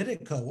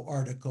Politico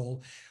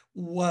article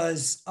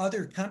was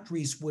other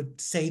countries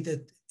would say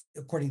that,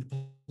 according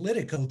to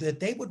Politico, that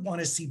they would want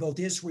to see both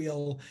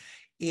Israel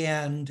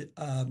and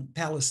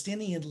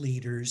Palestinian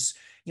leaders,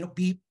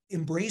 be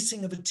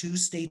embracing of a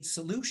two-state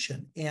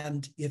solution.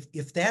 And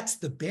if that's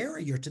the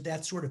barrier to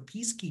that sort of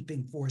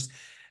peacekeeping force,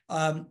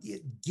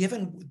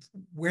 given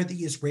where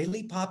the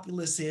Israeli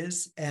populace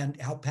is and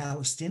how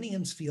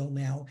Palestinians feel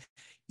now,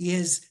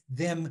 is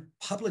them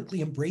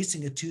publicly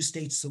embracing a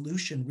two-state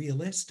solution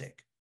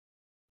realistic?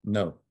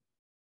 No,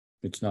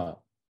 it's not.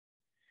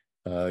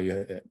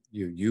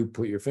 You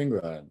put your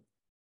finger on it.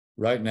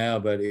 Right now,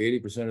 about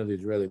 80% of the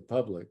Israeli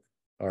public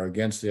are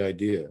against the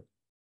idea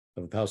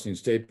of a Palestinian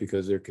state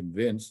because they're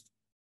convinced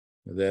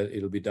that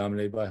it'll be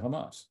dominated by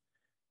Hamas.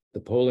 The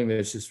polling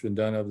that's just been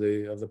done of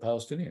the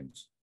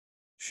Palestinians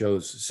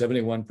shows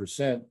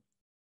 71%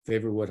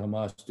 favor what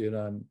Hamas did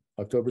on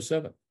October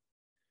 7th.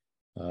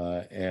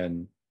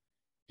 And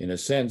in a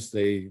sense,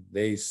 they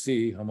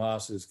see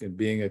Hamas as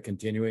being a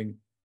continuing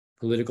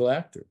political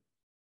actor.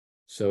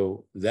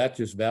 So that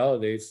just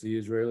validates the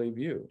Israeli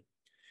view.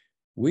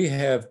 We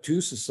have two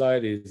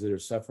societies that are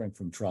suffering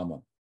from trauma.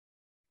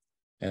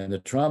 And the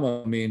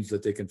trauma means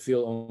that they can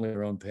feel only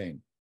their own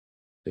pain.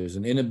 There's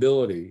an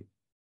inability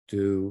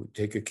to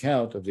take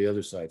account of the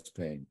other side's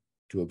pain,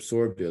 to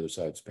absorb the other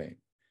side's pain,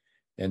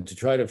 and to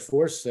try to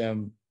force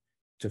them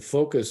to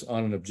focus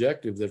on an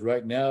objective that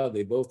right now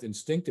they both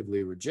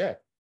instinctively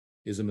reject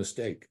is a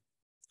mistake.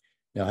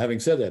 Now,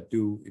 having said that,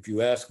 if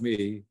you ask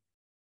me,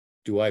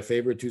 do I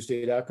favor a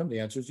two-state outcome?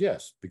 The answer is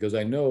yes, because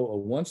I know a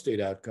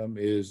one-state outcome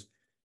is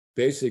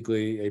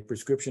basically a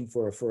prescription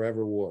for a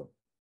forever war.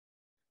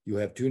 You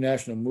have two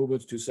national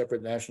movements, two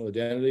separate national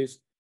identities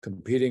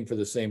competing for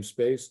the same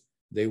space.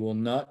 They will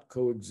not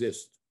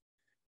coexist.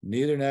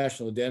 Neither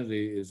national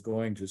identity is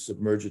going to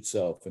submerge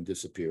itself and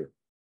disappear.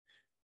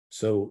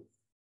 So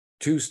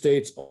two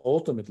states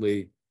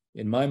ultimately,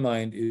 in my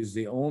mind, is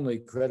the only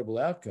credible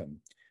outcome,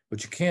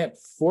 but you can't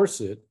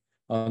force it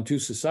on two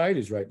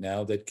societies right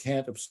now that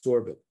can't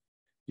absorb it.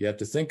 You have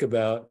to think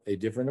about a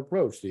different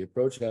approach. The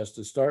approach has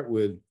to start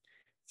with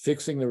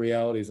fixing the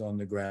realities on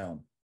the ground,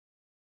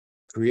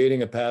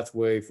 creating a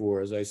pathway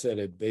for, as I said,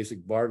 a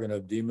basic bargain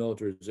of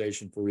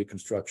demilitarization for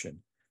reconstruction,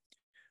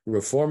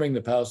 reforming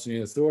the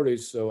Palestinian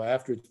authorities so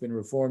after it's been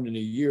reformed in a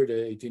year to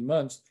 18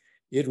 months,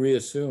 it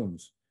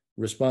reassumes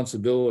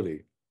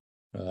responsibility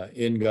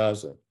in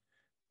Gaza.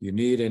 You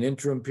need an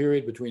interim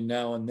period between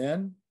now and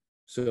then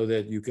so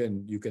that you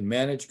can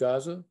manage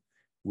Gaza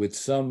with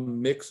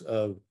some mix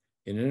of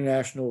an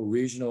international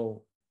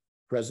regional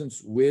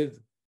presence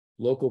with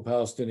local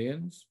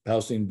Palestinians,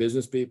 Palestinian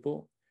business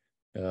people,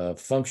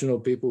 functional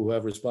people who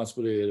have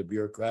responsibility at a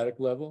bureaucratic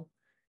level.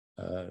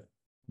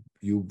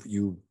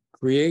 You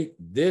create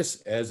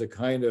this as a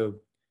kind of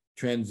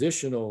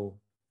transitional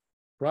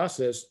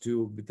process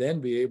to then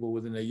be able,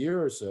 within a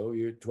year or so,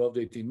 12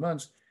 to 18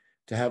 months,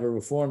 to have a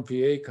reform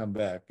PA come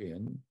back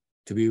in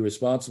to be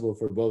responsible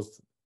for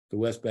both the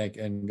West Bank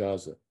and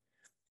Gaza.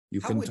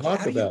 How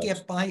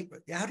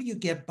do you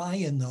get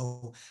buy-in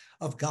though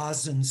of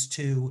Gazans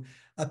to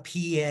a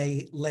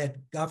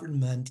PA-led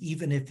government,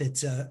 even if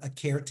it's a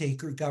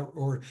caretaker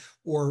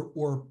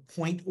or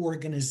point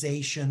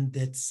organization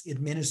that's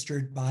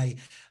administered by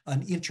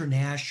an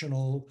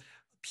international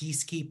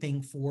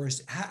peacekeeping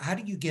force? How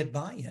do you get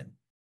buy-in?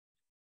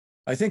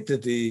 I think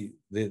that the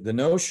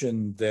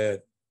notion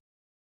that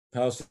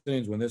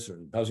Palestinians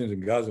in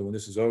Gaza, when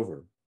this is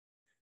over,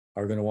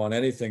 are going to want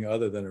anything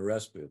other than a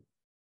respite.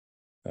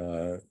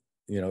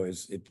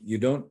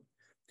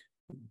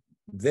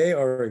 They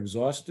are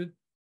exhausted,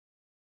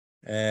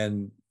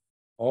 and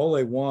all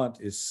they want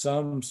is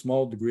some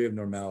small degree of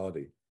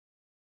normality.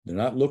 They're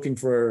not looking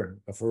for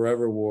a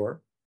forever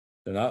war.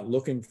 They're not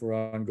looking for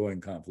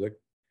ongoing conflict.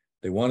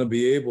 They want to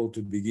be able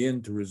to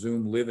begin to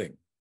resume living.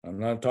 I'm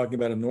not talking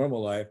about a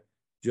normal life,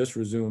 just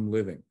resume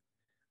living.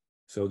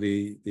 So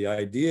the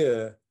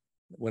idea,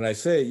 when I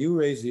say you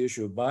raise the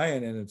issue of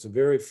buy-in, and it's a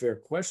very fair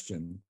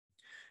question,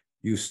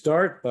 you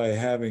start by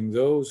having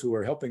those who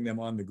are helping them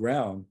on the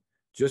ground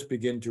just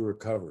begin to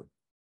recover.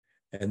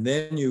 And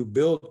then you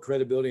build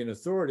credibility and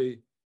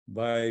authority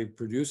by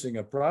producing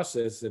a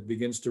process that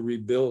begins to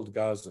rebuild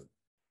Gaza.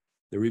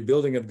 The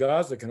rebuilding of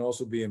Gaza can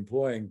also be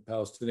employing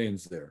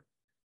Palestinians there.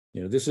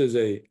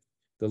 The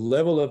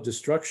level of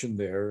destruction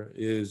there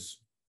is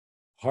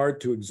hard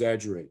to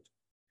exaggerate.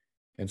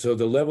 And so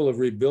the level of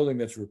rebuilding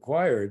that's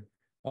required,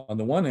 on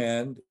the one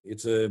hand,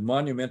 it's a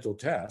monumental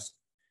task.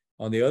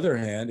 On the other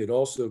hand, it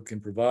also can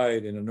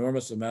provide an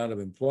enormous amount of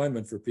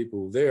employment for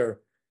people there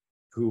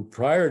who,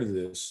 prior to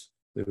this,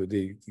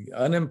 the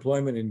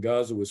unemployment in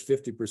Gaza was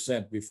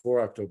 50%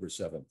 before October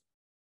 7th.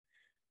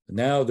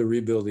 Now to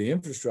rebuild the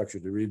infrastructure,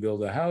 to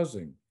rebuild the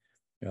housing,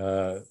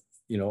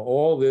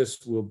 all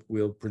this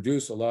will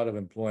produce a lot of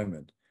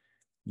employment.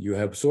 You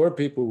absorb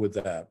people with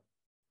that.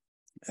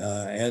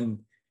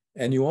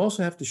 And you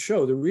also have to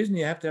show, the reason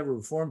you have to have a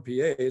reform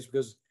PA is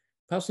because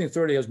Palestinian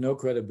Authority has no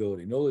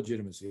credibility, no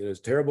legitimacy. It has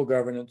terrible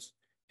governance.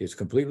 It's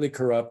completely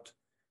corrupt.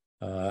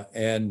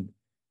 And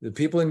the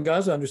people in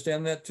Gaza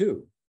understand that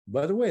too.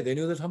 By the way, they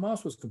knew that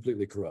Hamas was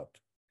completely corrupt.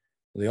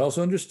 They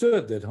also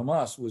understood that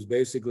Hamas was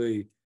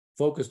basically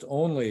focused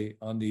only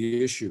on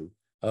the issue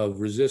of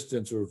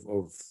resistance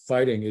or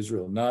fighting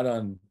Israel, not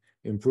on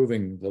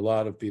improving the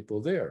lot of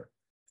people there.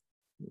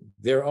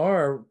 There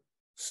are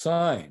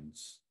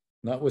signs,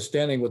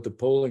 notwithstanding what the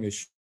polling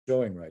is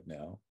showing right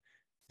now,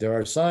 there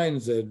are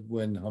signs that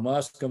when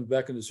Hamas comes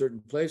back into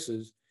certain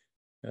places,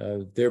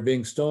 they're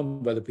being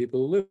stoned by the people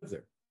who live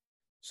there.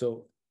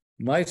 So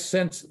my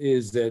sense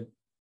is that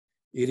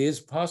it is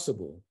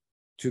possible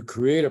to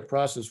create a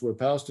process where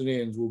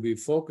Palestinians will be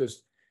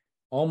focused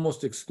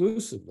almost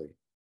exclusively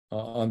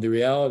on the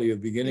reality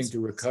of beginning to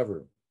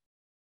recover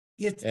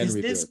and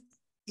rebuild.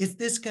 Is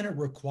this going to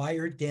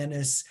require,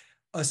 Dennis,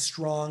 a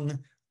strong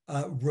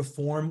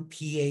reform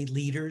PA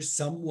leader,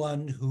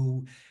 someone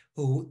who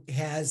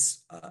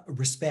has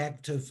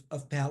respect of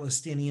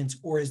Palestinians,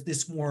 or is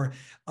this more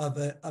of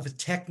a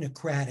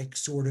technocratic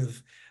sort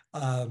of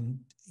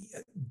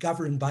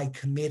governed by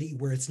committee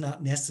where it's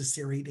not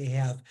necessary to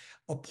have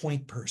a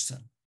point person?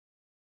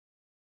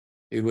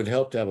 It would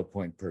help to have a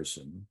point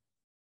person.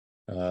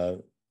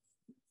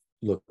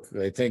 Look,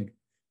 I think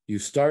you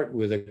start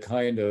with a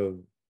kind of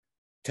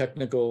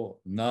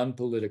technical,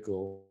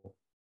 non-political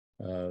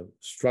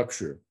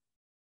structure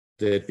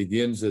that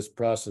begins this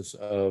process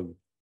of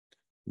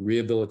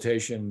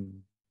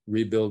rehabilitation,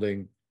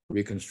 rebuilding,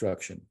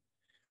 reconstruction.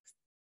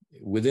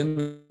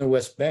 Within the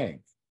West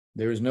Bank,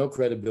 there is no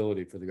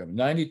credibility for the government.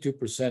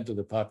 92% of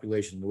the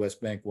population in the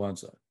West Bank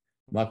wants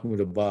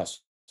Mahmoud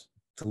Abbas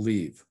to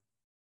leave.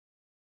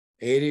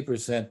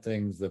 80%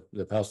 thinks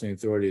the Palestinian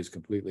Authority is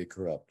completely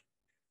corrupt.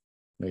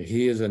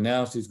 He has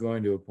announced he's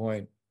going to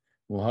appoint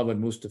Mohammed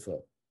Mustafa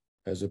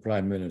as the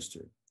prime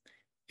minister.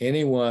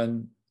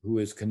 Anyone who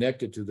is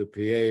connected to the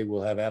PA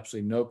will have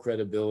absolutely no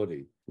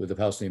credibility with the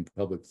Palestinian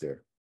public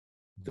there.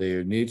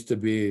 There needs to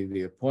be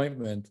the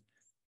appointment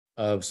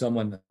of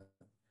someone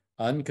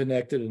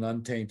unconnected and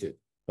untainted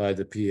by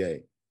the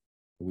PA.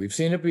 We've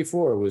seen it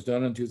before. It was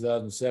done in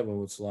 2007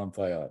 with Salam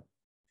Fayyad.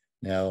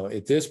 Now,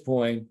 at this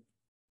point,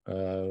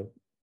 the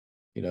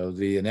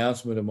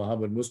announcement of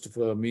Mohammed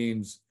Mustafa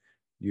means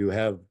you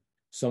have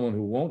someone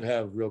who won't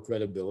have real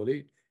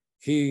credibility.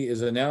 He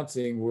is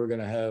announcing we're going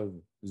to have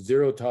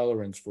zero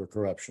tolerance for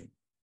corruption.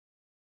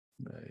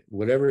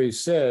 Whatever he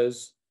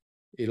says,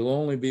 it'll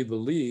only be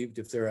believed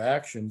if there are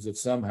actions that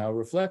somehow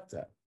reflect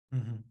that.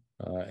 Mhm.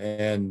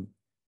 And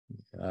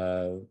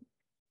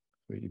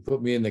you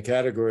put me in the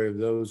category of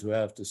those who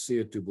have to see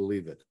it to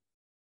believe it.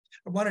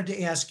 I wanted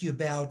to ask you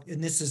about,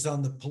 and this is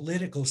on the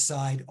political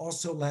side,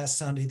 also last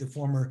Sunday, the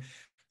former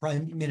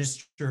Prime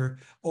Minister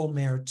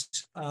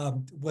Olmert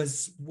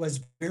was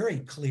very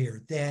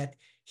clear that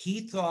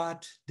he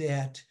thought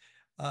that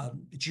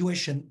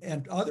Jewish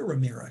and other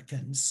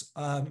Americans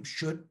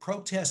should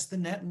protest the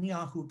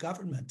Netanyahu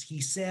government.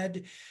 He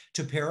said,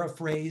 to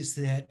paraphrase,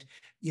 that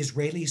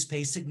Israelis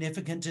pay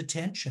significant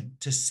attention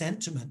to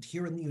sentiment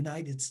here in the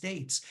United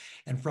States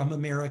and from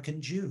American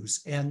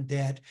Jews, and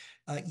that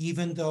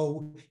even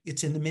though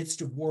it's in the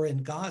midst of war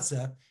in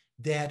Gaza,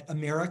 that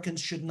Americans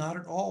should not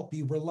at all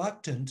be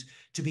reluctant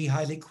to be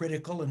highly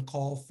critical and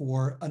call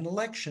for an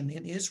election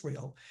in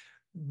Israel.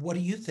 What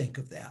do you think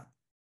of that?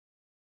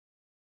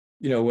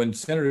 You know, when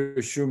Senator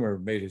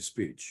Schumer made his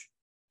speech,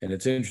 and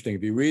it's interesting,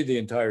 if you read the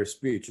entire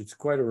speech, it's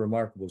quite a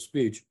remarkable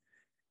speech.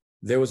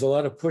 There was a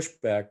lot of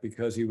pushback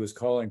because he was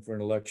calling for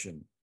an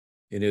election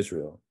in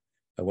Israel.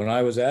 When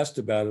I was asked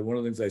about it, one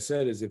of the things I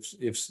said is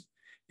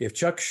if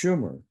Chuck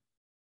Schumer,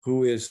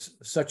 who is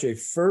such a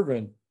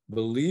fervent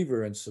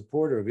believer and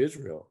supporter of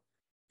Israel,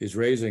 is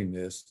raising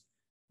this,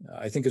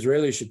 I think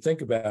Israelis should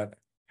think about,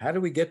 how do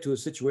we get to a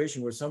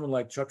situation where someone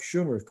like Chuck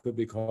Schumer could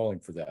be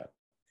calling for that?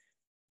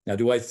 Now,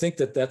 do I think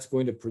that that's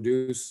going to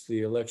produce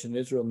the election in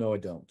Israel? No, I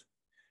don't.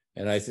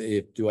 And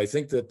do I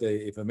think that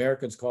if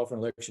Americans call for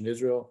an election in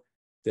Israel,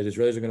 that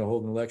Israelis are going to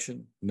hold an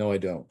election? No, I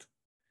don't.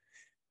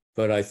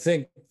 But I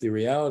think the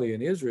reality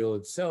in Israel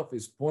itself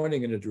is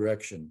pointing in a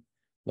direction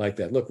like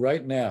that. Look,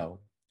 right now,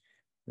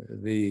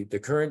 the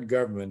current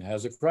government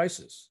has a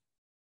crisis,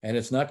 and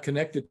it's not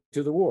connected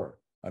to the war.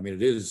 I mean,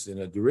 it is in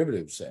a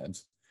derivative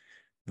sense,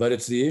 but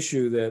it's the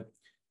issue that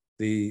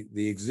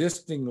the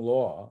existing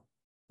law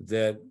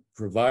that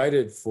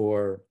provided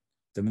for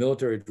the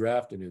military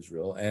draft in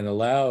Israel and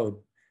allowed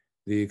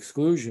the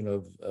exclusion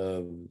of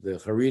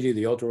the Haredi,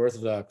 the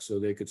ultra-Orthodox, so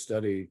they could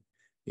study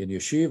in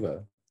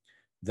yeshiva,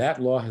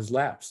 that law has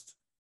lapsed.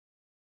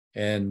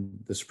 And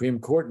the Supreme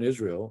Court in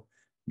Israel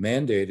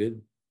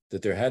mandated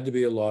that there had to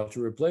be a law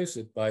to replace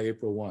it by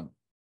April 1.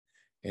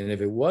 And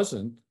if it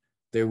wasn't,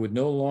 there would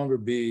no longer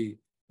be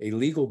a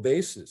legal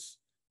basis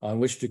on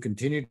which to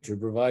continue to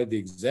provide the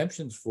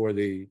exemptions for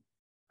the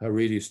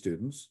Haredi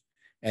students.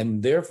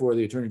 And therefore,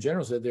 the Attorney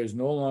General said there's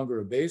no longer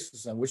a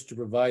basis on which to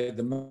provide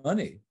the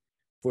money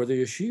for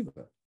the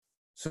yeshiva.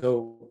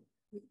 So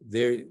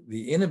the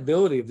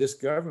inability of this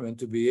government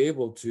to be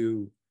able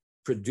to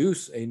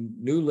produce a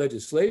new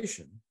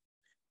legislation,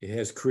 it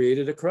has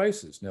created a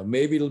crisis. Now,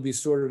 maybe it'll be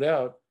sorted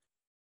out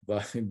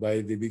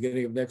by the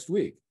beginning of next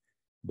week.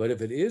 But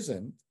if it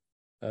isn't,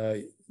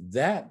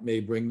 that may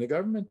bring the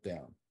government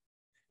down.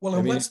 Well,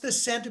 and what's the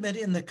sentiment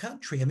in the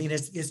country? I mean,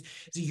 is it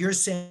your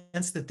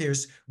sense that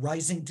there's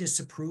rising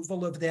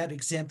disapproval of that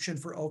exemption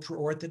for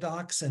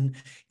ultra-Orthodox? And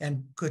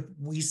could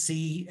we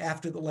see,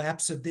 after the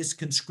lapse of this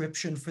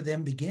conscription, for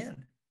them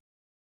begin?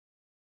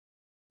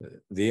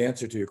 The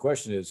answer to your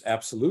question is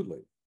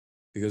absolutely,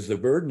 because the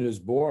burden is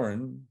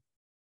borne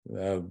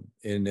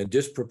in a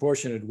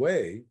disproportionate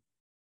way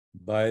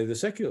by the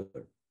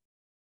secular.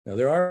 Now,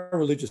 there are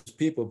religious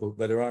people,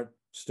 but there aren't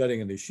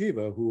studying in the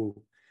yeshiva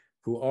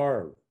who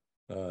are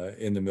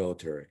in the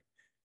military.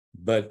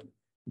 But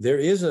there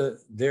is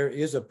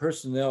a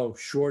personnel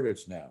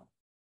shortage now,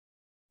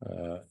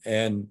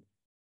 and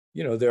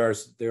you know there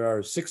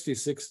are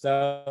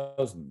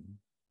 66,000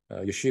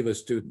 yeshiva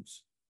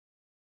students.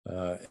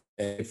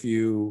 If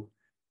you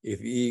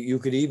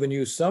could even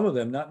use some of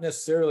them, not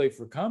necessarily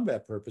for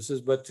combat purposes,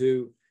 but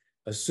to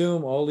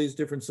assume all these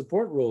different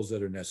support roles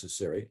that are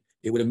necessary,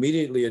 it would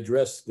immediately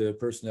address the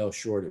personnel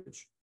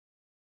shortage.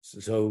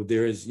 So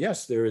there is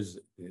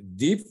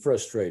deep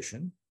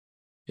frustration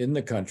in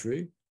the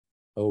country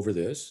over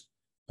this.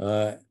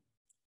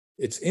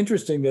 It's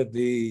interesting that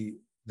the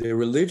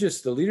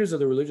leaders of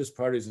the religious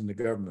parties in the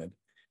government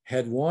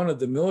had wanted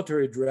the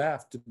military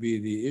draft to be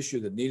the issue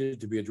that needed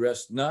to be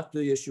addressed, not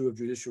the issue of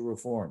judicial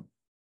reform.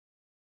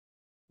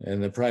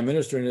 And the Prime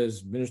Minister and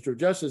his Minister of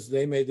Justice,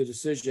 they made the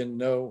decision,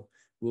 no,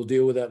 we'll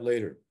deal with that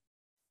later.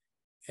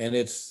 And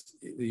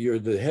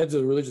the heads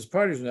of the religious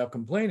parties are now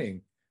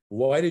complaining,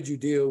 why did you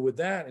deal with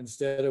that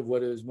instead of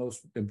what is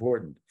most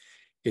important?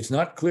 It's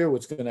not clear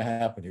what's going to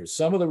happen here.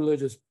 Some of the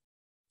leaders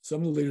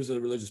of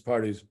the religious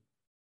parties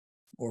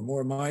are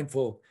more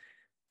mindful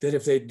that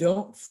if they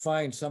don't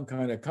find some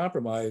kind of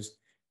compromise,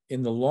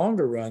 in the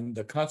longer run,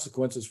 the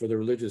consequences for the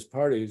religious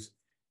parties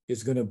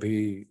is going to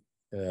be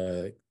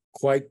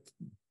quite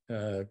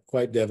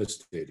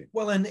devastating.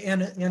 Well,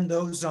 and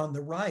those on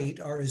the right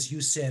are, as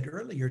you said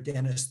earlier,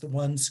 Dennis, the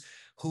ones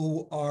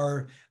who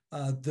are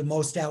the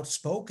most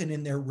outspoken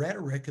in their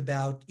rhetoric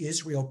about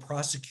Israel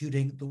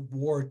prosecuting the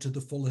war to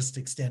the fullest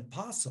extent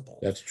possible.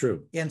 That's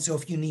true. And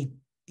so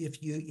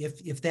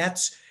if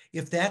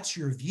that's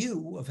your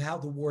view of how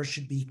the war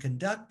should be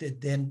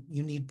conducted, then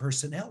you need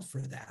personnel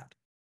for that.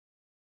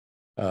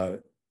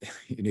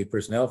 You need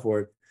personnel for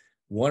it.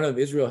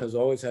 Israel has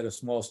always had a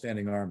small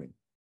standing army.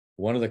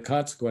 one of the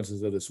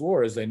consequences of this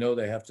war is they know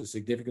they have to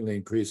significantly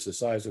increase the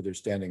size of their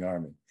standing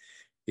army.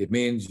 It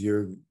means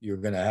you're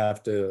going to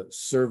have to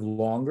serve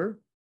longer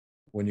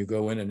when you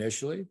go in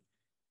initially.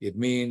 It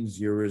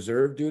means your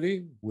reserve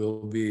duty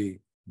will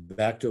be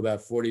back to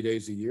about 40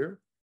 days a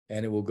year,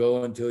 and it will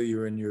go until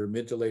you're in your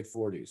mid to late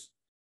 40s.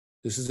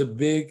 This is a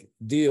big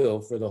deal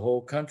for the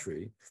whole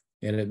country,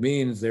 and it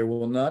means there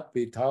will not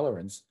be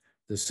tolerance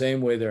the same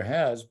way there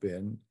has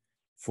been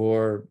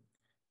for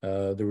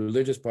the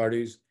religious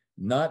parties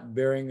not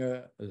bearing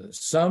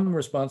some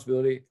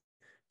responsibility,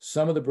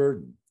 some of the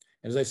burden.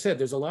 And as I said,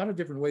 there's a lot of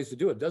different ways to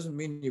do it. Doesn't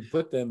mean you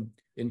put them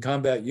in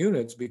combat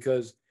units,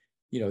 because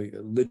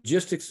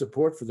logistic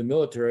support for the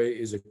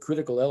military is a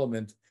critical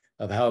element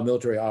of how a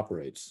military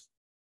operates.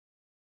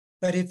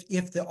 But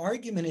if the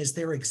argument is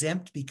they're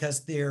exempt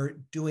because they're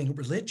doing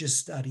religious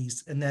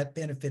studies and that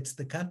benefits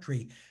the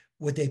country,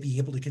 would they be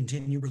able to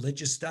continue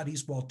religious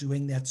studies while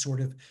doing that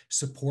sort of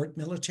support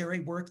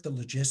military work, the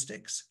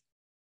logistics?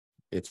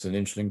 It's an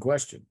interesting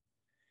question.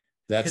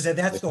 Because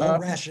that's the whole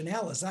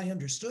rationale, as I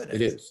understood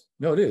it. It is.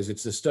 No, it is.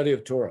 It's the study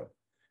of Torah.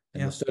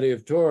 And the study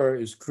of Torah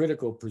is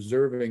critical,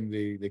 preserving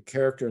the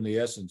character and the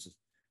essence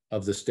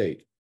of the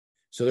state.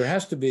 So there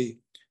has to be,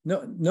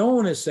 no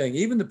one is saying,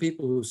 even the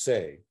people who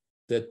say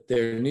that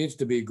there needs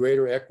to be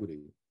greater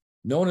equity,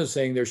 no one is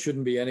saying there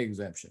shouldn't be any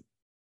exemption.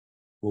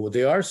 Well, what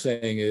they are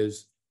saying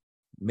is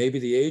maybe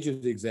the age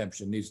of the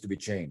exemption needs to be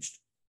changed.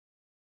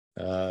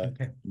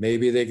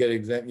 Maybe they get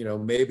exempt,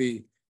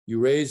 maybe you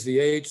raise the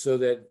age so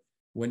that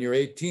when you're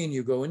 18,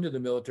 you go into the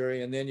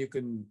military, and then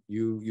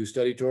you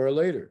study Torah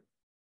later.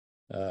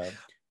 Let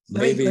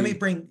me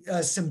bring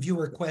some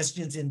viewer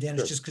questions in,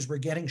 Dennis, Sure. just because we're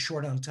getting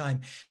short on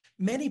time.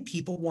 Many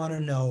people want to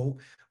know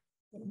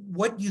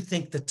what you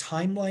think the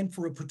timeline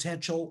for a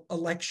potential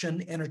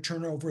election and a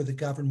turnover of the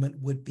government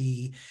would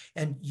be.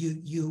 And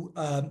you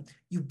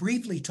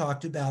briefly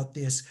talked about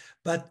this,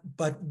 but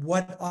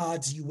what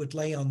odds you would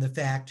lay on the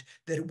fact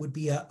that it would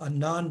be a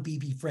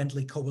non-Bibi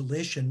friendly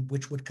coalition,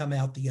 which would come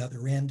out the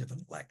other end of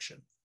an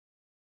election?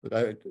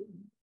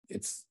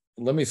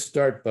 Let me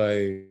start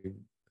by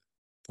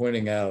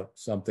pointing out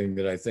something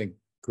that I think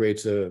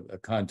creates a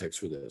context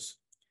for this.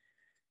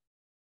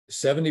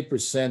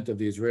 70% of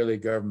the Israeli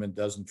government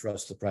doesn't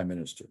trust the prime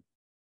minister.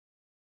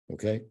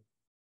 Okay,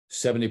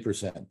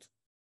 70%.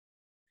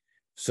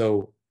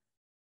 So,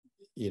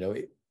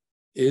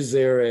 is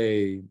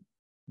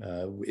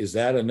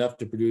that enough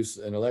to produce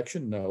an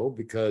election? No,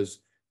 because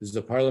this is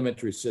a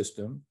parliamentary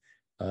system,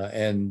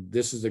 and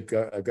this is a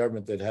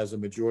government that has a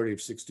majority of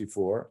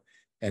 64.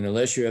 And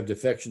unless you have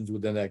defections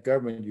within that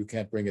government, you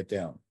can't bring it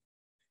down.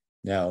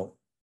 Now,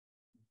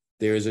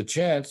 there is a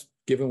chance,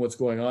 given what's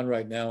going on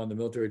right now on the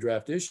military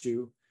draft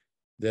issue,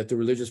 that the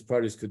religious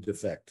parties could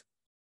defect.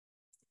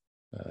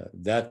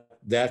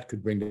 That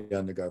could bring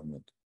down the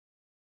government.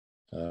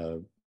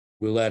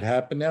 Will that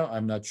happen now?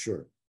 I'm not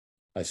sure.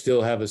 I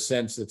still have a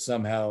sense that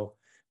somehow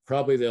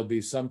probably there'll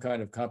be some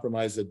kind of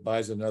compromise that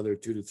buys another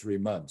 2 to 3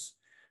 months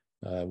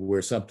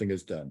where something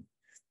is done.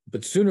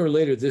 But sooner or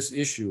later, this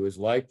issue is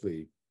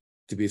likely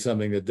to be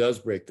something that does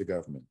break the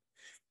government.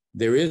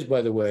 There is,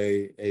 by the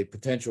way, a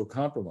potential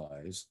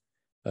compromise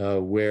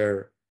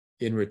where,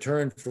 in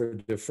return for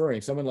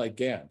deferring, someone like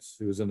Gantz,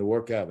 who was in the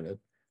war cabinet,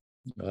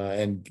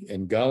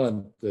 and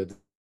Gallant, the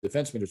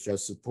defense minister,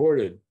 has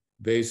supported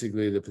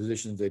basically the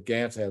positions that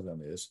Gantz has on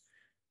this.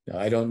 Now,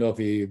 I don't know if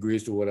he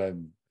agrees to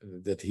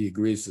that he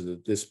agrees to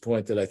this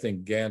point that I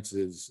think Gantz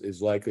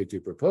is likely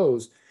to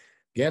propose.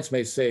 Gantz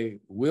may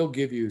say, we'll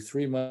give you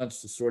 3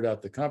 months to sort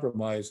out the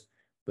compromise,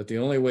 but the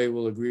only way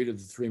we'll agree to the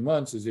 3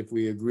 months is if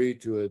we agree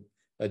to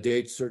a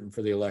date certain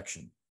for the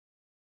election.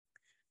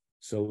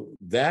 So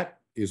that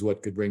is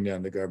what could bring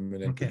down the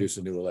government and produce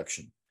a new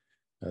election.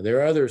 There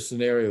are other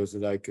scenarios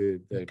that I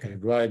could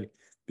provide.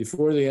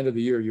 Before the end of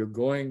the year, you're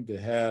going to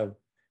have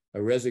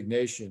a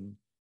resignation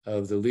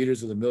of the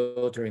leaders of the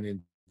military and the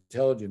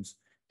intelligence,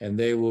 and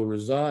they will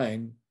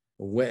resign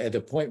at a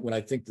point when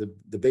I think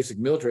the basic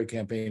military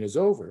campaign is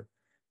over.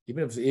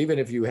 Even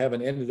if you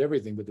haven't ended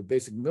everything, but the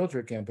basic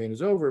military campaign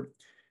is over,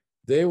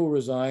 they will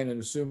resign and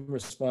assume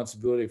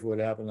responsibility for what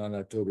happened on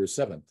October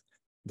 7th.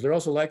 But they're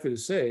also likely to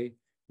say,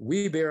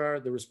 we bear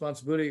the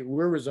responsibility,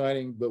 we're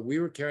resigning, but we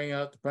were carrying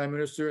out the prime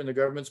minister and the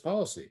government's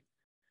policy.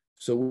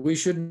 So we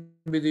shouldn't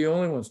be the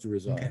only ones to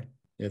resign. Okay.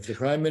 If the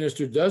prime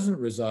minister doesn't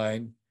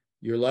resign,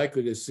 you're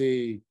likely to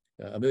see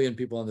 1 million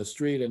people on the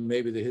street, and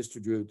maybe the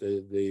history group,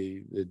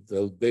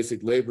 the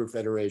basic labor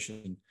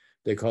federation,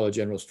 they call a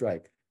general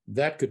strike.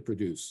 That could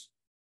produce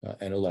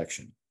an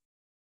election.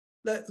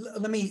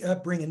 Let me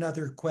bring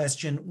another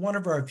question. One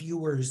of our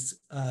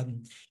viewers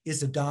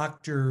is a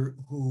doctor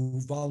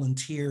who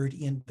volunteered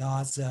in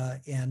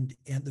Gaza, and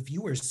the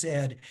viewer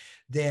said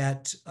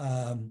that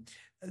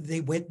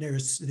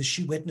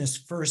she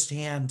witnessed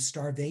firsthand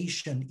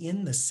starvation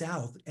in the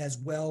South as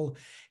well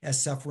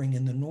as suffering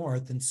in the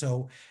North, and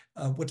so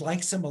would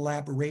like some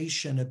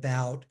elaboration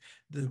about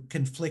the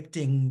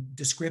conflicting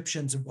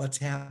descriptions of what's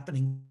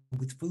happening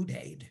with food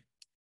aid.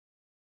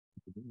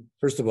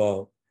 First of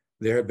all,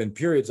 there have been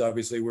periods,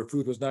 obviously, where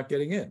food was not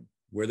getting in.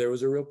 where there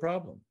was a real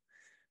problem.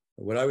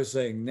 What I was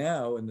saying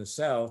now in the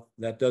South,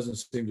 that doesn't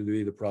seem to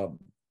be the problem.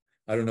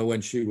 I don't know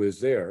when she was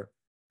there,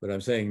 but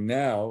I'm saying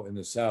now in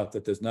the South,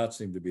 that does not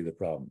seem to be the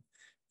problem.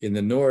 In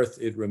the North,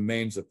 it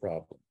remains a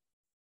problem.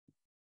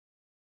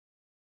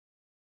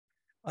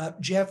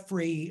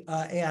 Jeffrey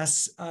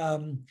asks,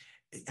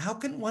 how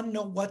can one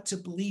know what to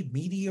believe?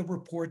 Media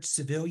reports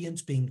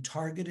civilians being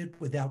targeted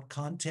without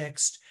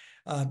context.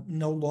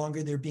 No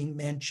longer they're being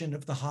mentioned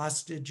of the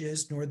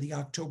hostages, nor the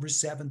October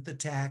 7th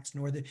attacks,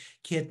 nor the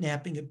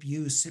kidnapping,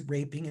 abuse,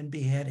 raping, and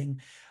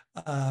beheading.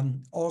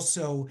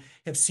 Also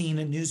have seen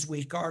a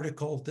Newsweek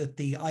article that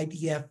the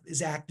IDF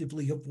is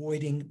actively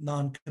avoiding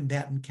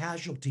non-combatant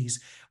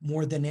casualties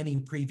more than any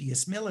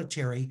previous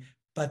military,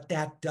 but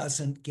that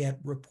doesn't get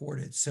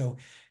reported. So,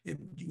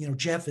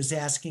 Jeff is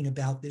asking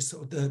about this,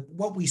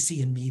 what we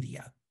see in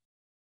media.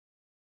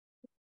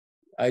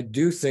 I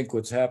do think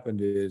what's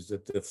happened is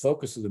that the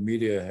focus of the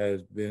media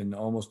has been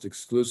almost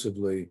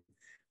exclusively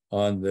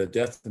on the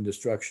death and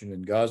destruction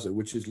in Gaza,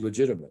 which is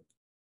legitimate,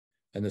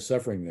 and the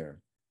suffering there.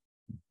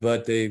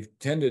 But they've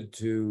tended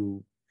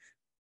to,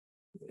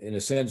 in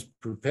a sense,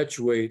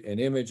 perpetuate an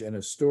image and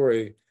a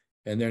story,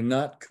 and they're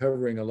not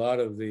covering a lot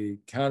of the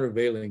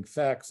countervailing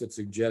facts that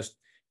suggest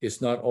it's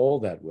not all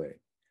that way.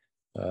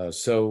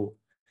 So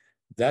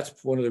that's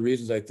one of the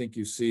reasons I think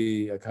you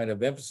see a kind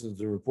of emphasis of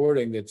the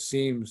reporting that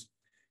seems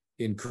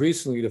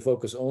increasingly to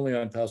focus only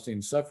on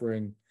Palestinian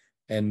suffering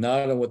and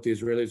not on what the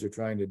Israelis are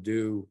trying to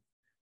do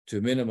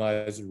to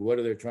minimize it. What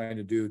are they trying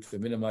to do to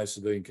minimize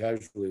civilian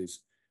casualties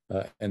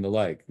and the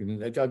like?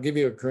 And I'll give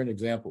you a current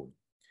example.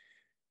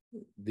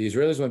 The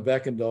Israelis went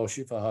back into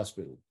Al-Shifa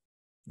Hospital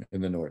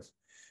in the north.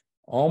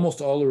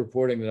 Almost all the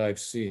reporting that I've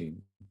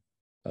seen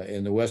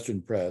in the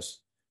Western press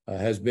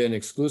has been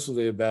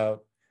exclusively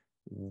about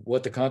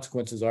what the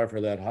consequences are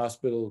for that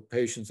hospital,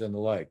 patients, and the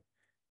like,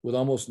 with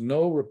almost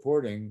no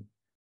reporting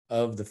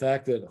of the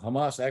fact that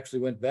Hamas actually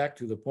went back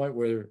to the point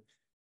where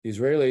the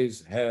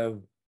Israelis have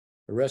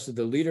arrested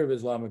the leader of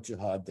Islamic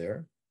Jihad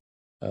there.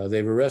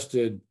 They've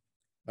arrested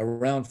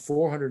around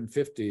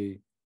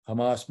 450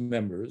 Hamas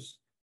members.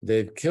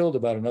 They've killed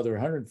about another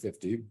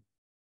 150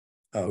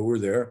 who were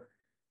there.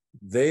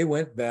 They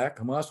went back,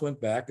 Hamas went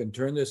back and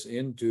turned this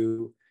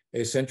into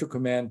a central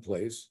command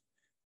place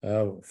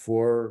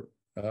for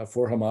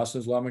Hamas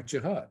and Islamic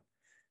Jihad.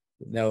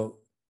 Now,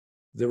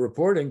 the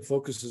reporting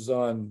focuses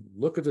on,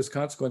 look at this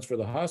consequence for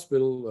the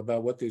hospital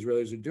about what the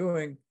Israelis are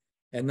doing,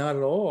 and not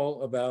at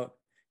all about,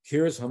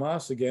 here's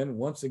Hamas again,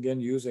 once again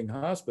using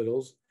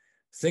hospitals,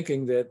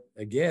 thinking that,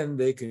 again,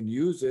 they can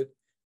use it,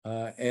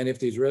 and if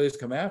the Israelis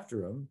come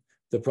after them,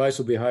 the price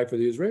will be high for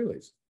the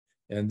Israelis.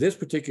 And this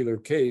particular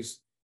case,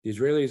 the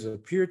Israelis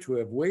appear to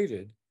have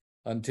waited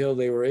until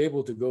they were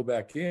able to go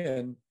back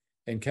in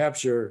and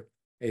capture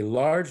a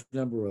large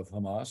number of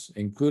Hamas,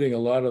 including a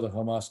lot of the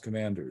Hamas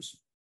commanders.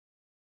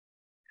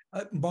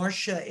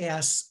 Marcia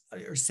asks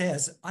or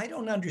says, I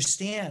don't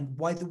understand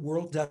why the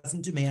world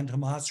doesn't demand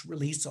Hamas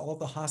release all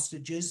the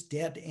hostages,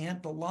 dead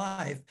and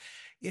alive.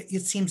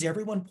 It seems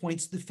everyone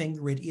points the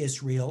finger at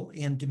Israel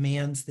and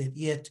demands that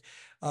it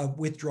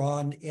withdraw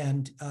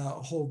and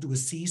hold to a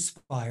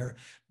ceasefire.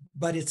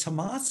 But it's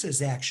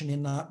Hamas's action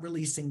in not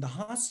releasing the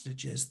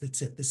hostages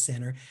that's at the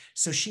center.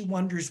 So she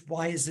wonders,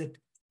 why is it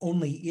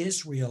only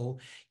Israel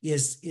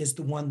is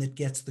the one that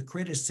gets the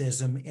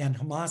criticism and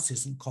Hamas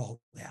isn't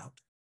called out?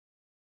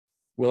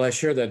 Well, I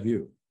share that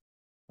view.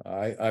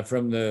 I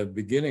from the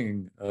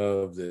beginning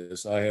of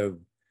this, I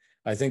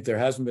think there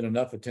hasn't been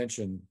enough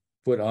attention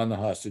put on the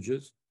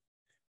hostages.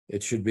 There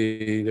should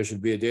be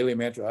a daily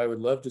mantra. I would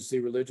love to see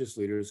religious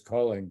leaders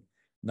calling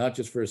not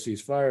just for a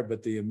ceasefire,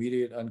 but the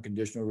immediate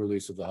unconditional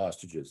release of the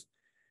hostages.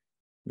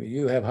 I mean,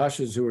 you have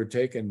hostages who were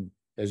taken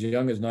as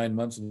young as 9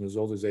 months and as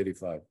old as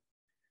 85.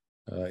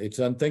 It's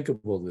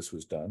unthinkable this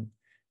was done.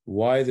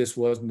 Why this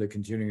wasn't a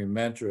continuing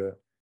mantra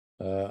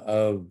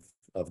of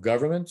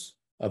governments,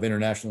 of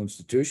international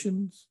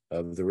institutions,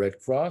 of the Red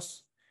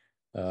Cross,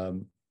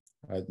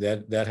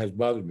 that has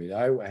bothered me.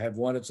 I have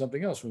wanted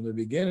something else from the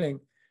beginning.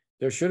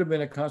 There should have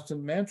been a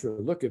constant mantra.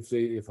 Look, if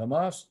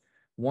Hamas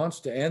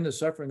wants to end the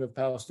suffering of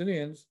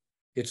Palestinians,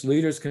 its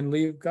leaders can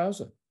leave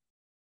Gaza.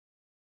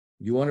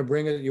 You want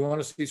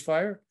to cease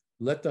fire?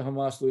 Let the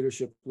Hamas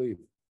leadership leave.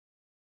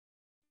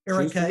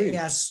 Erica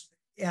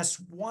asks,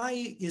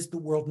 why is the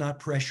world not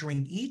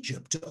pressuring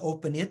Egypt to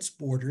open its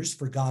borders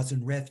for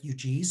Gazan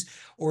refugees,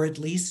 or at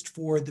least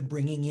for the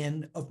bringing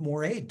in of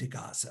more aid to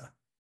Gaza?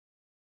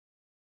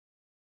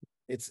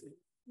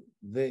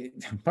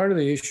 Part of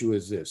the issue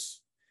is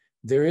this.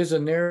 There is a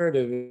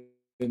narrative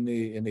in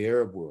the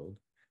Arab world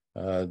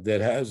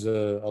that has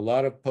a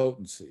lot of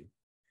potency,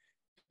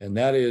 and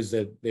that is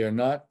that they are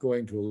not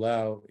going to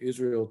allow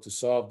Israel to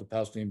solve the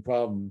Palestinian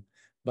problem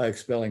by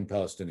expelling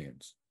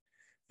Palestinians.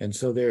 And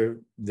so there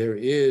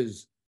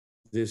is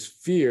this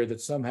fear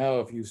that somehow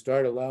if you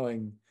start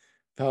allowing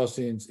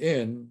Palestinians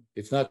in,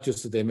 it's not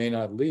just that they may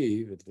not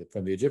leave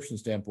from the Egyptian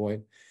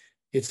standpoint,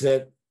 it's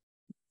that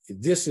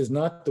this is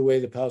not the way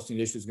the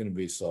Palestinian issue is going to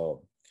be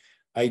solved.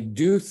 I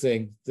do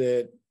think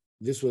that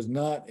this was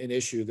not an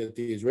issue that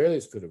the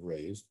Israelis could have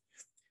raised.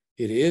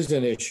 It is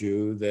an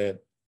issue that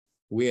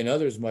we and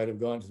others might have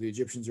gone to the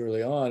Egyptians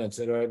early on and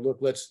said, all right, look,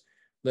 let's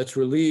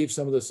relieve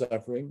some of the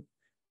suffering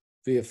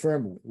via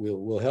firm.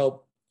 We'll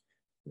help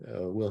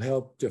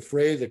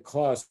defray the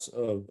costs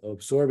of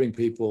absorbing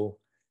people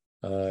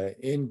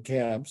in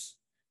camps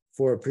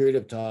for a period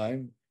of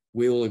time.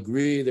 We will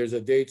agree there's a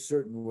date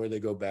certain where they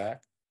go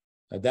back.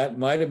 That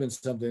might have been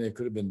something that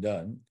could have been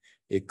done.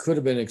 It could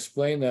have been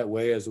explained that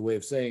way as a way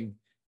of saying,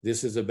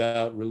 this is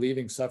about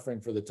relieving suffering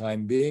for the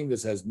time being.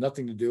 This has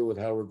nothing to do with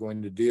how we're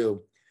going to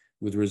deal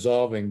with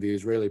resolving the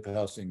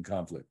Israeli-Palestinian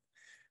conflict.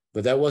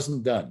 But that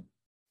wasn't done.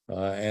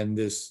 And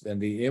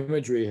the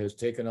imagery has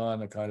taken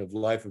on a kind of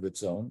life of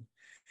its own.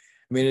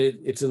 I mean,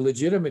 it's a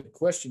legitimate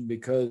question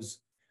because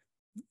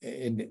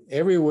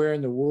everywhere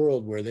in the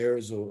world where there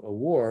is a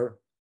war,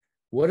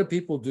 what do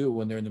people do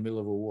when they're in the middle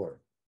of a war?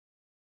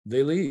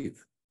 They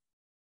leave.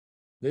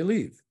 They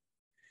leave.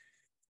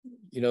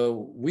 You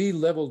know, we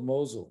leveled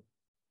Mosul.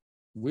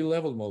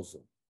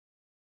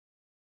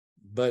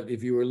 But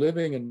if you were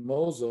living in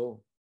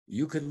Mosul,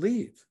 you could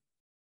leave.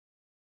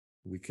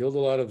 We killed a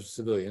lot of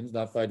civilians,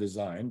 not by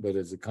design, but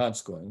as a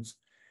consequence.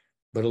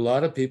 But a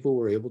lot of people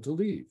were able to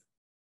leave.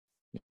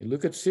 You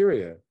look at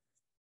Syria,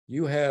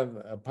 you have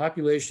a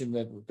population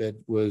that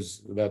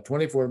was about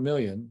 24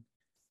 million.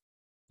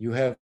 You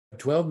have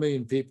 12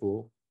 million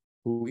people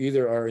who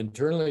either are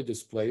internally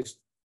displaced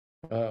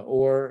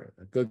or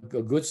a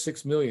good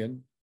 6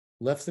 million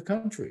left the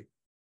country.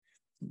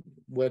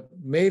 What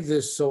made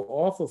this so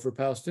awful for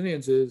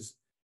Palestinians is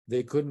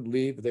they couldn't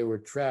leave. They were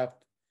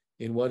trapped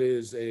in what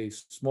is a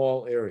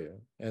small area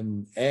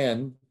and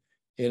in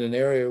an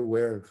area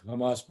where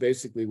Hamas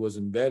basically was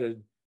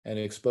embedded and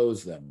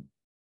exposed them.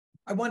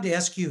 I wanted to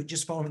ask you,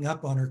 just following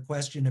up on her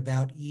question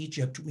about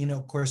Egypt, we know,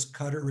 of course,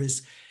 Qatar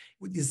is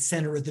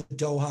center of the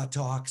Doha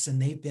talks,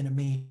 and they've been a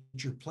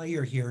major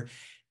player here.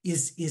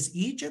 Is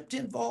Egypt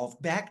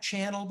involved back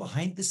channel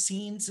behind the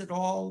scenes at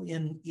all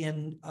in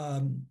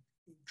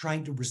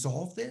trying to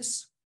resolve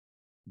this?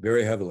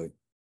 Very heavily.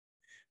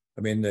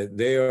 I mean,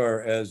 they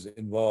are as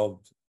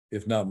involved,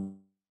 if not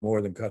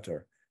more than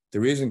Qatar. The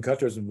reason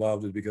Qatar is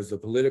involved is because the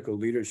political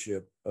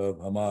leadership of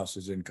Hamas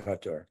is in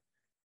Qatar.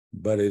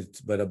 But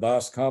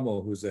Abbas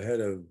Kamel, who's the head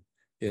of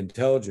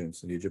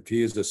intelligence in Egypt,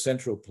 he is a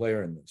central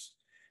player in this.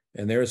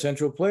 And they're a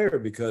central player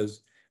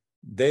because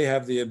they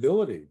have the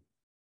ability,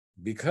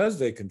 because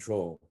they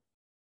control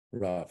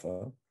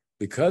Rafah,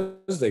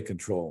 because they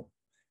control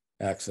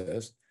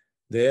access,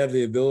 they have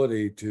the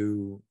ability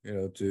to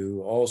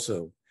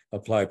also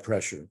apply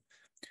pressure.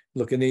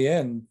 Look, in the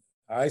end,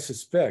 I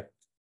suspect,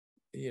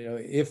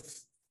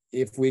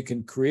 if we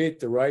can create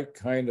the right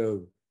kind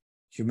of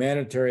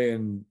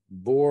humanitarian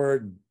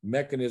board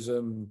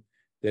mechanism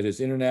that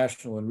is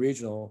international and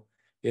regional,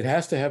 it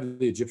has to have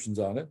the Egyptians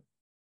on it,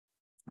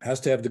 has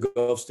to have the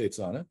Gulf states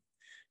on it.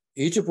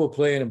 Egypt will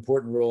play an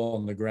important role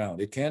on the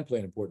ground. It can play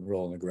an important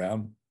role on the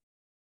ground.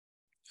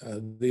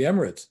 The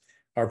Emirates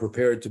are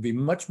prepared to be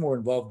much more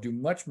involved, do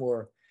much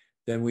more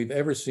than we've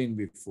ever seen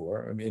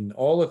before. I mean,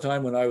 all the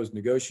time when I was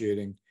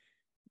negotiating,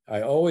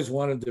 I always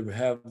wanted to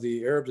have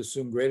the Arabs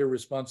assume greater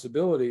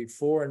responsibility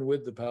for and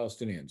with the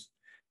Palestinians,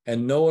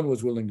 and no one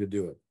was willing to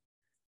do it.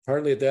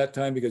 Partly at that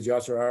time because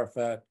Yasser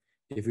Arafat,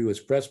 if he was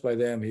pressed by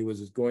them, he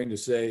was going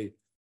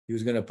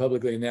to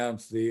publicly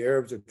announce the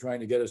Arabs are trying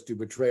to get us to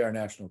betray our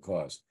national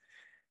cause.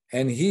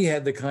 And he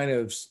had the kind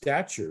of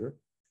stature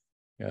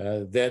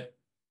that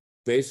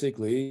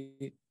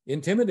basically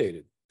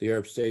intimidated the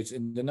Arab states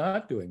into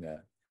not doing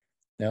that.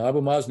 Now,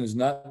 Abu Mazen is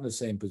not in the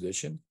same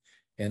position,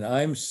 and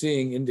I'm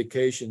seeing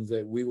indications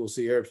that we will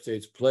see Arab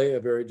states play a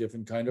very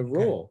different kind of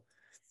role.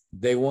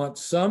 They want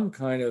some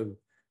kind of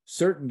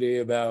certainty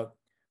about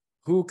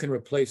who can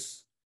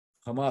replace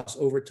Hamas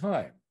over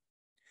time.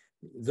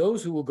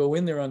 Those who will go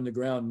in there on the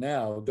ground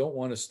now don't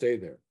want to stay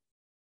there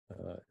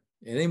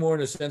any more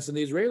in a sense than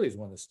the Israelis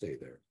want to stay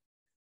there.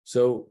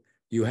 So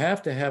you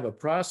have to have a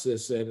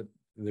process that,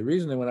 the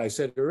reason that when I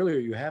said earlier,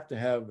 you have to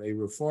have a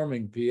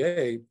reforming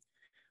PA,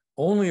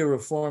 only a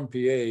reformed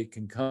PA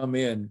can come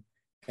in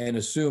and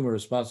assume a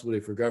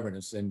responsibility for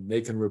governance, and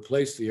they can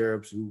replace the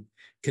Arabs who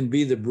can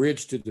be the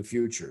bridge to the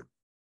future.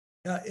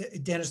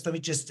 Dennis, let me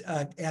just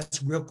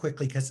ask real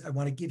quickly, because I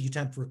want to give you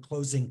time for a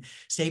closing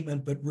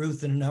statement, but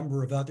Ruth and a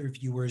number of other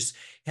viewers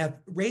have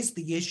raised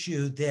the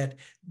issue that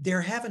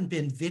there haven't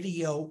been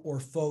video or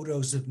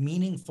photos of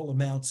meaningful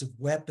amounts of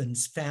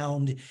weapons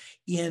found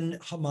in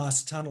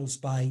Hamas tunnels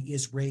by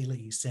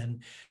Israelis.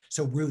 And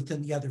so Ruth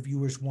and the other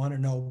viewers want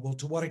to know, well,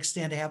 to what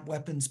extent have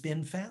weapons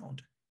been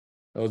found?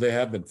 Oh, they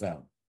have been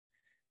found.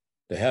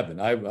 They have been.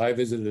 I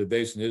visited a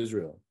base in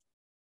Israel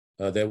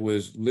that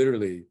was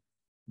literally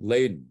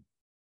laden.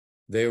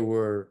 There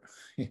were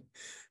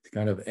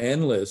kind of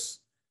endless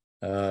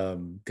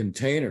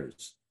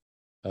containers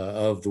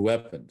of the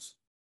weapons,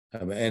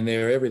 and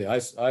they're everything. I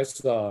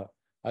saw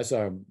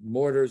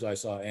mortars, I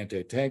saw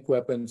anti-tank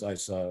weapons, I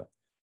saw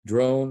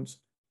drones,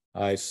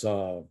 I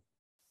saw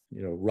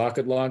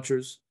rocket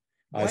launchers.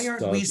 Why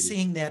aren't we the-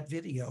 seeing that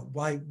video?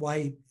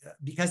 Why?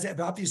 Because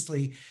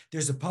obviously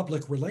there's a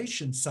public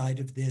relations side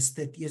of this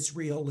that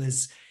Israel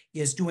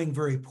is doing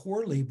very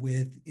poorly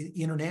with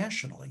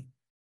internationally.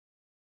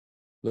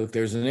 Look,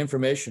 there's an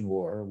information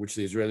war which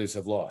the Israelis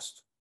have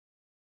lost,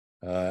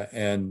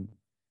 and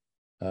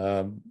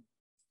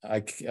I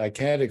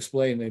can't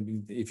explain. I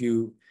mean, if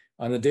you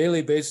on a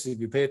daily basis, if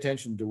you pay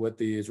attention to what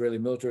the Israeli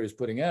military is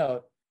putting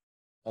out,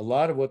 a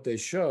lot of what they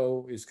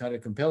show is kind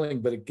of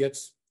compelling, but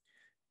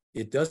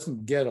it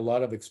doesn't get a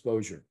lot of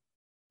exposure.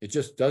 It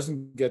just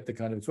doesn't get the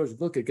kind of exposure.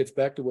 Look, it gets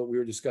back to what we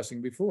were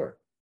discussing before.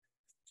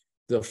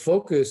 The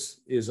focus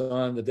is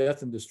on the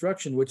death and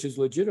destruction, which is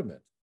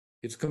legitimate.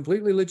 It's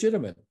completely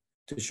legitimate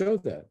to show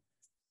that,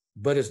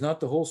 but it's not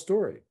the whole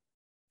story.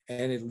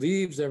 And it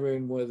leaves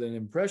everyone with an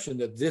impression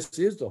that this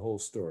is the whole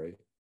story.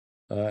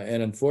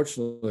 And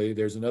unfortunately,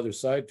 there's another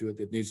side to it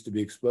that needs to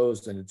be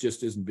exposed, and it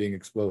just isn't being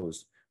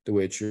exposed the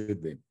way it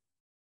should be.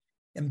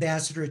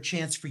 Ambassador, a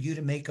chance for you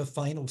to make a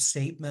final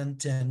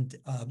statement. And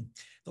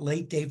the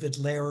late David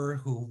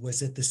Lehrer, who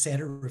was at the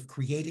center of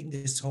creating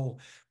this whole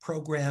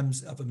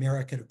programs of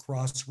America to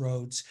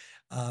Crossroads,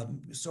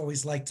 it's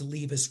always like to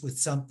leave us with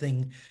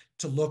something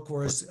to look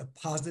for as a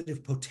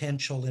positive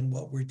potential in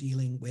what we're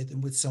dealing with.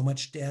 And with so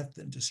much death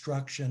and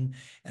destruction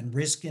and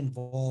risk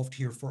involved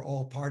here for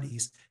all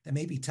parties, that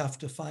may be tough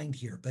to find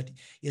here. But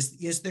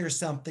is there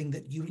something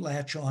that you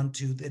latch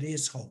onto that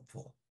is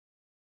hopeful?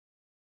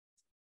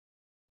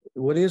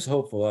 What is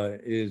hopeful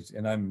is,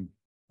 and I'm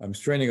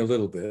straining a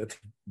little bit,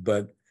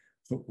 but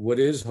what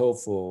is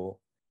hopeful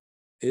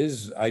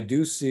is I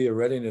do see a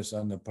readiness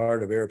on the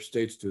part of Arab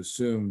states to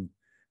assume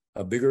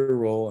a bigger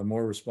role and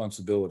more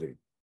responsibility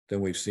than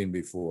we've seen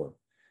before.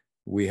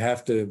 We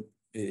have to,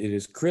 it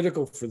is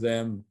critical for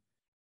them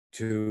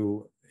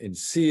to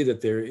see that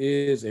there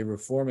is a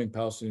reforming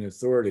Palestinian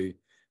Authority,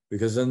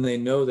 because then they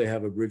know they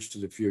have a bridge to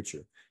the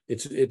future.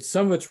 It's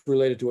some of it's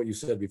related to what you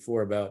said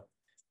before about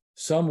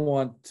some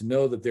want to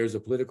know that there's a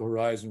political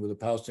horizon with a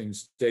Palestinian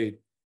state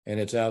and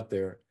it's out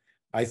there.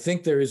 I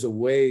think there is a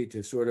way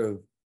to sort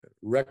of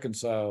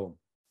reconcile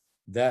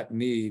that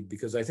need,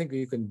 because I think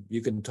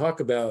you can talk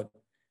about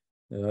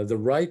the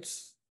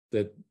rights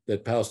that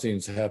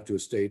Palestinians have to a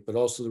state, but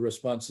also the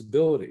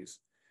responsibilities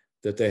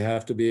that they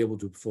have to be able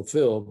to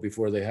fulfill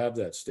before they have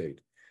that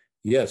state.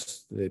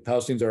 Yes, the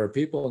Palestinians are a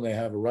people and they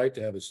have a right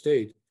to have a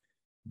state,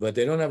 but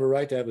they don't have a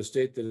right to have a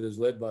state that is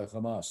led by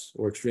Hamas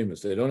or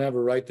extremists. They don't have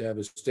a right to have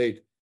a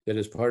state that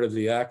is part of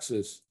the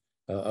axis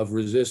of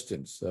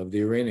resistance of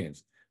the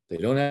Iranians. They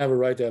don't have a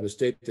right to have a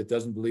state that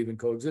doesn't believe in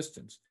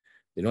coexistence.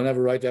 They don't have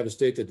a right to have a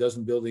state that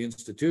doesn't build the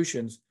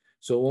institutions,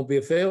 so it won't be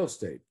a failed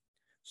state.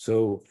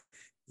 So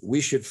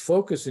we should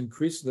focus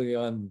increasingly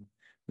on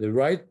the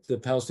right the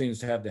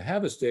Palestinians have to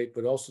have a state,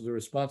 but also the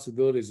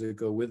responsibilities that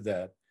go with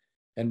that.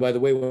 And by the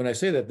way, when I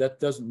say that, that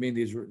doesn't mean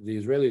the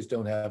Israelis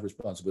don't have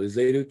responsibilities.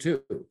 They do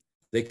too.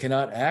 They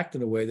cannot act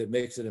in a way that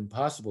makes it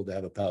impossible to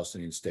have a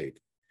Palestinian state.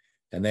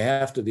 And they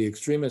have to, the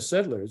extremist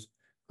settlers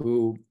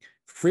who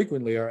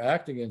frequently are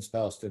acting against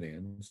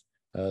Palestinians,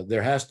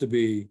 there has to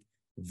be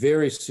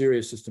very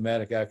serious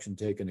systematic action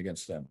taken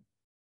against them.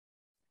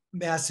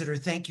 Ambassador,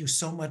 thank you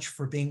so much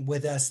for being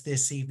with us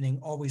this evening.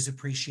 Always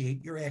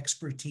appreciate your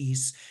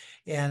expertise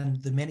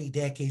and the many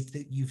decades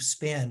that you've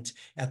spent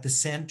at the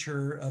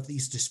center of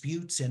these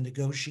disputes and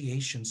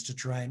negotiations to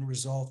try and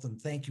resolve them.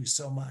 Thank you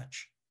so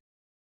much.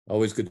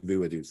 Always good to be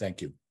with you.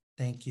 Thank you.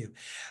 Thank you.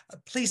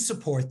 Please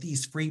support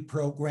these free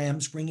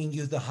programs, bringing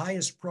you the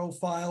highest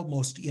profile,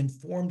 most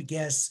informed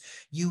guests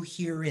you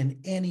hear in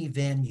any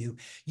venue.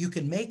 You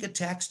can make a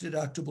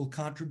tax-deductible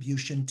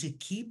contribution to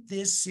keep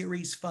this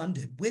series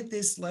funded with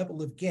this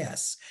level of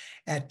guests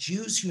at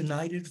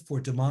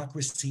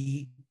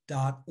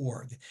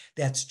JewsUnitedForDemocracy.org.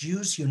 That's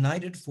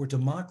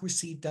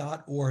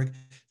JewsUnitedForDemocracy.org.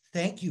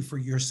 Thank you for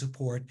your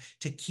support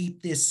to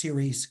keep this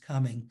series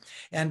coming.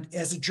 And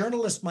as a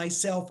journalist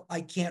myself,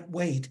 I can't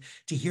wait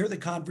to hear the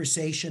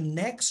conversation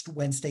next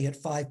Wednesday at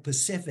 5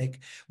 Pacific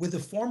with the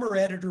former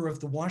editor of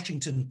the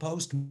Washington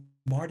Post,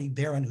 Marty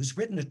Barron, who's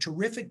written a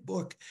terrific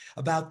book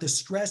about the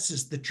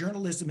stresses that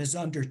journalism is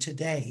under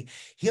today.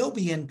 He'll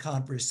be in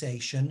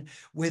conversation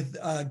with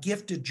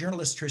gifted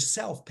journalist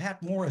herself,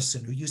 Pat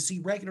Morrison, who you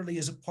see regularly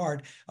as a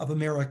part of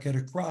America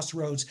to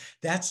Crossroads.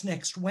 That's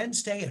next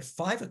Wednesday at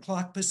 5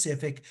 o'clock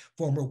Pacific.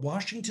 Former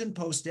Washington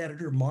Post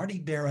editor Marty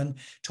Barron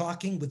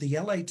talking with the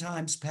LA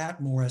Times'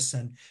 Pat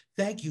Morrison.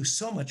 Thank you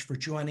so much for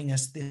joining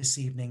us this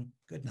evening.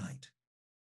 Good night.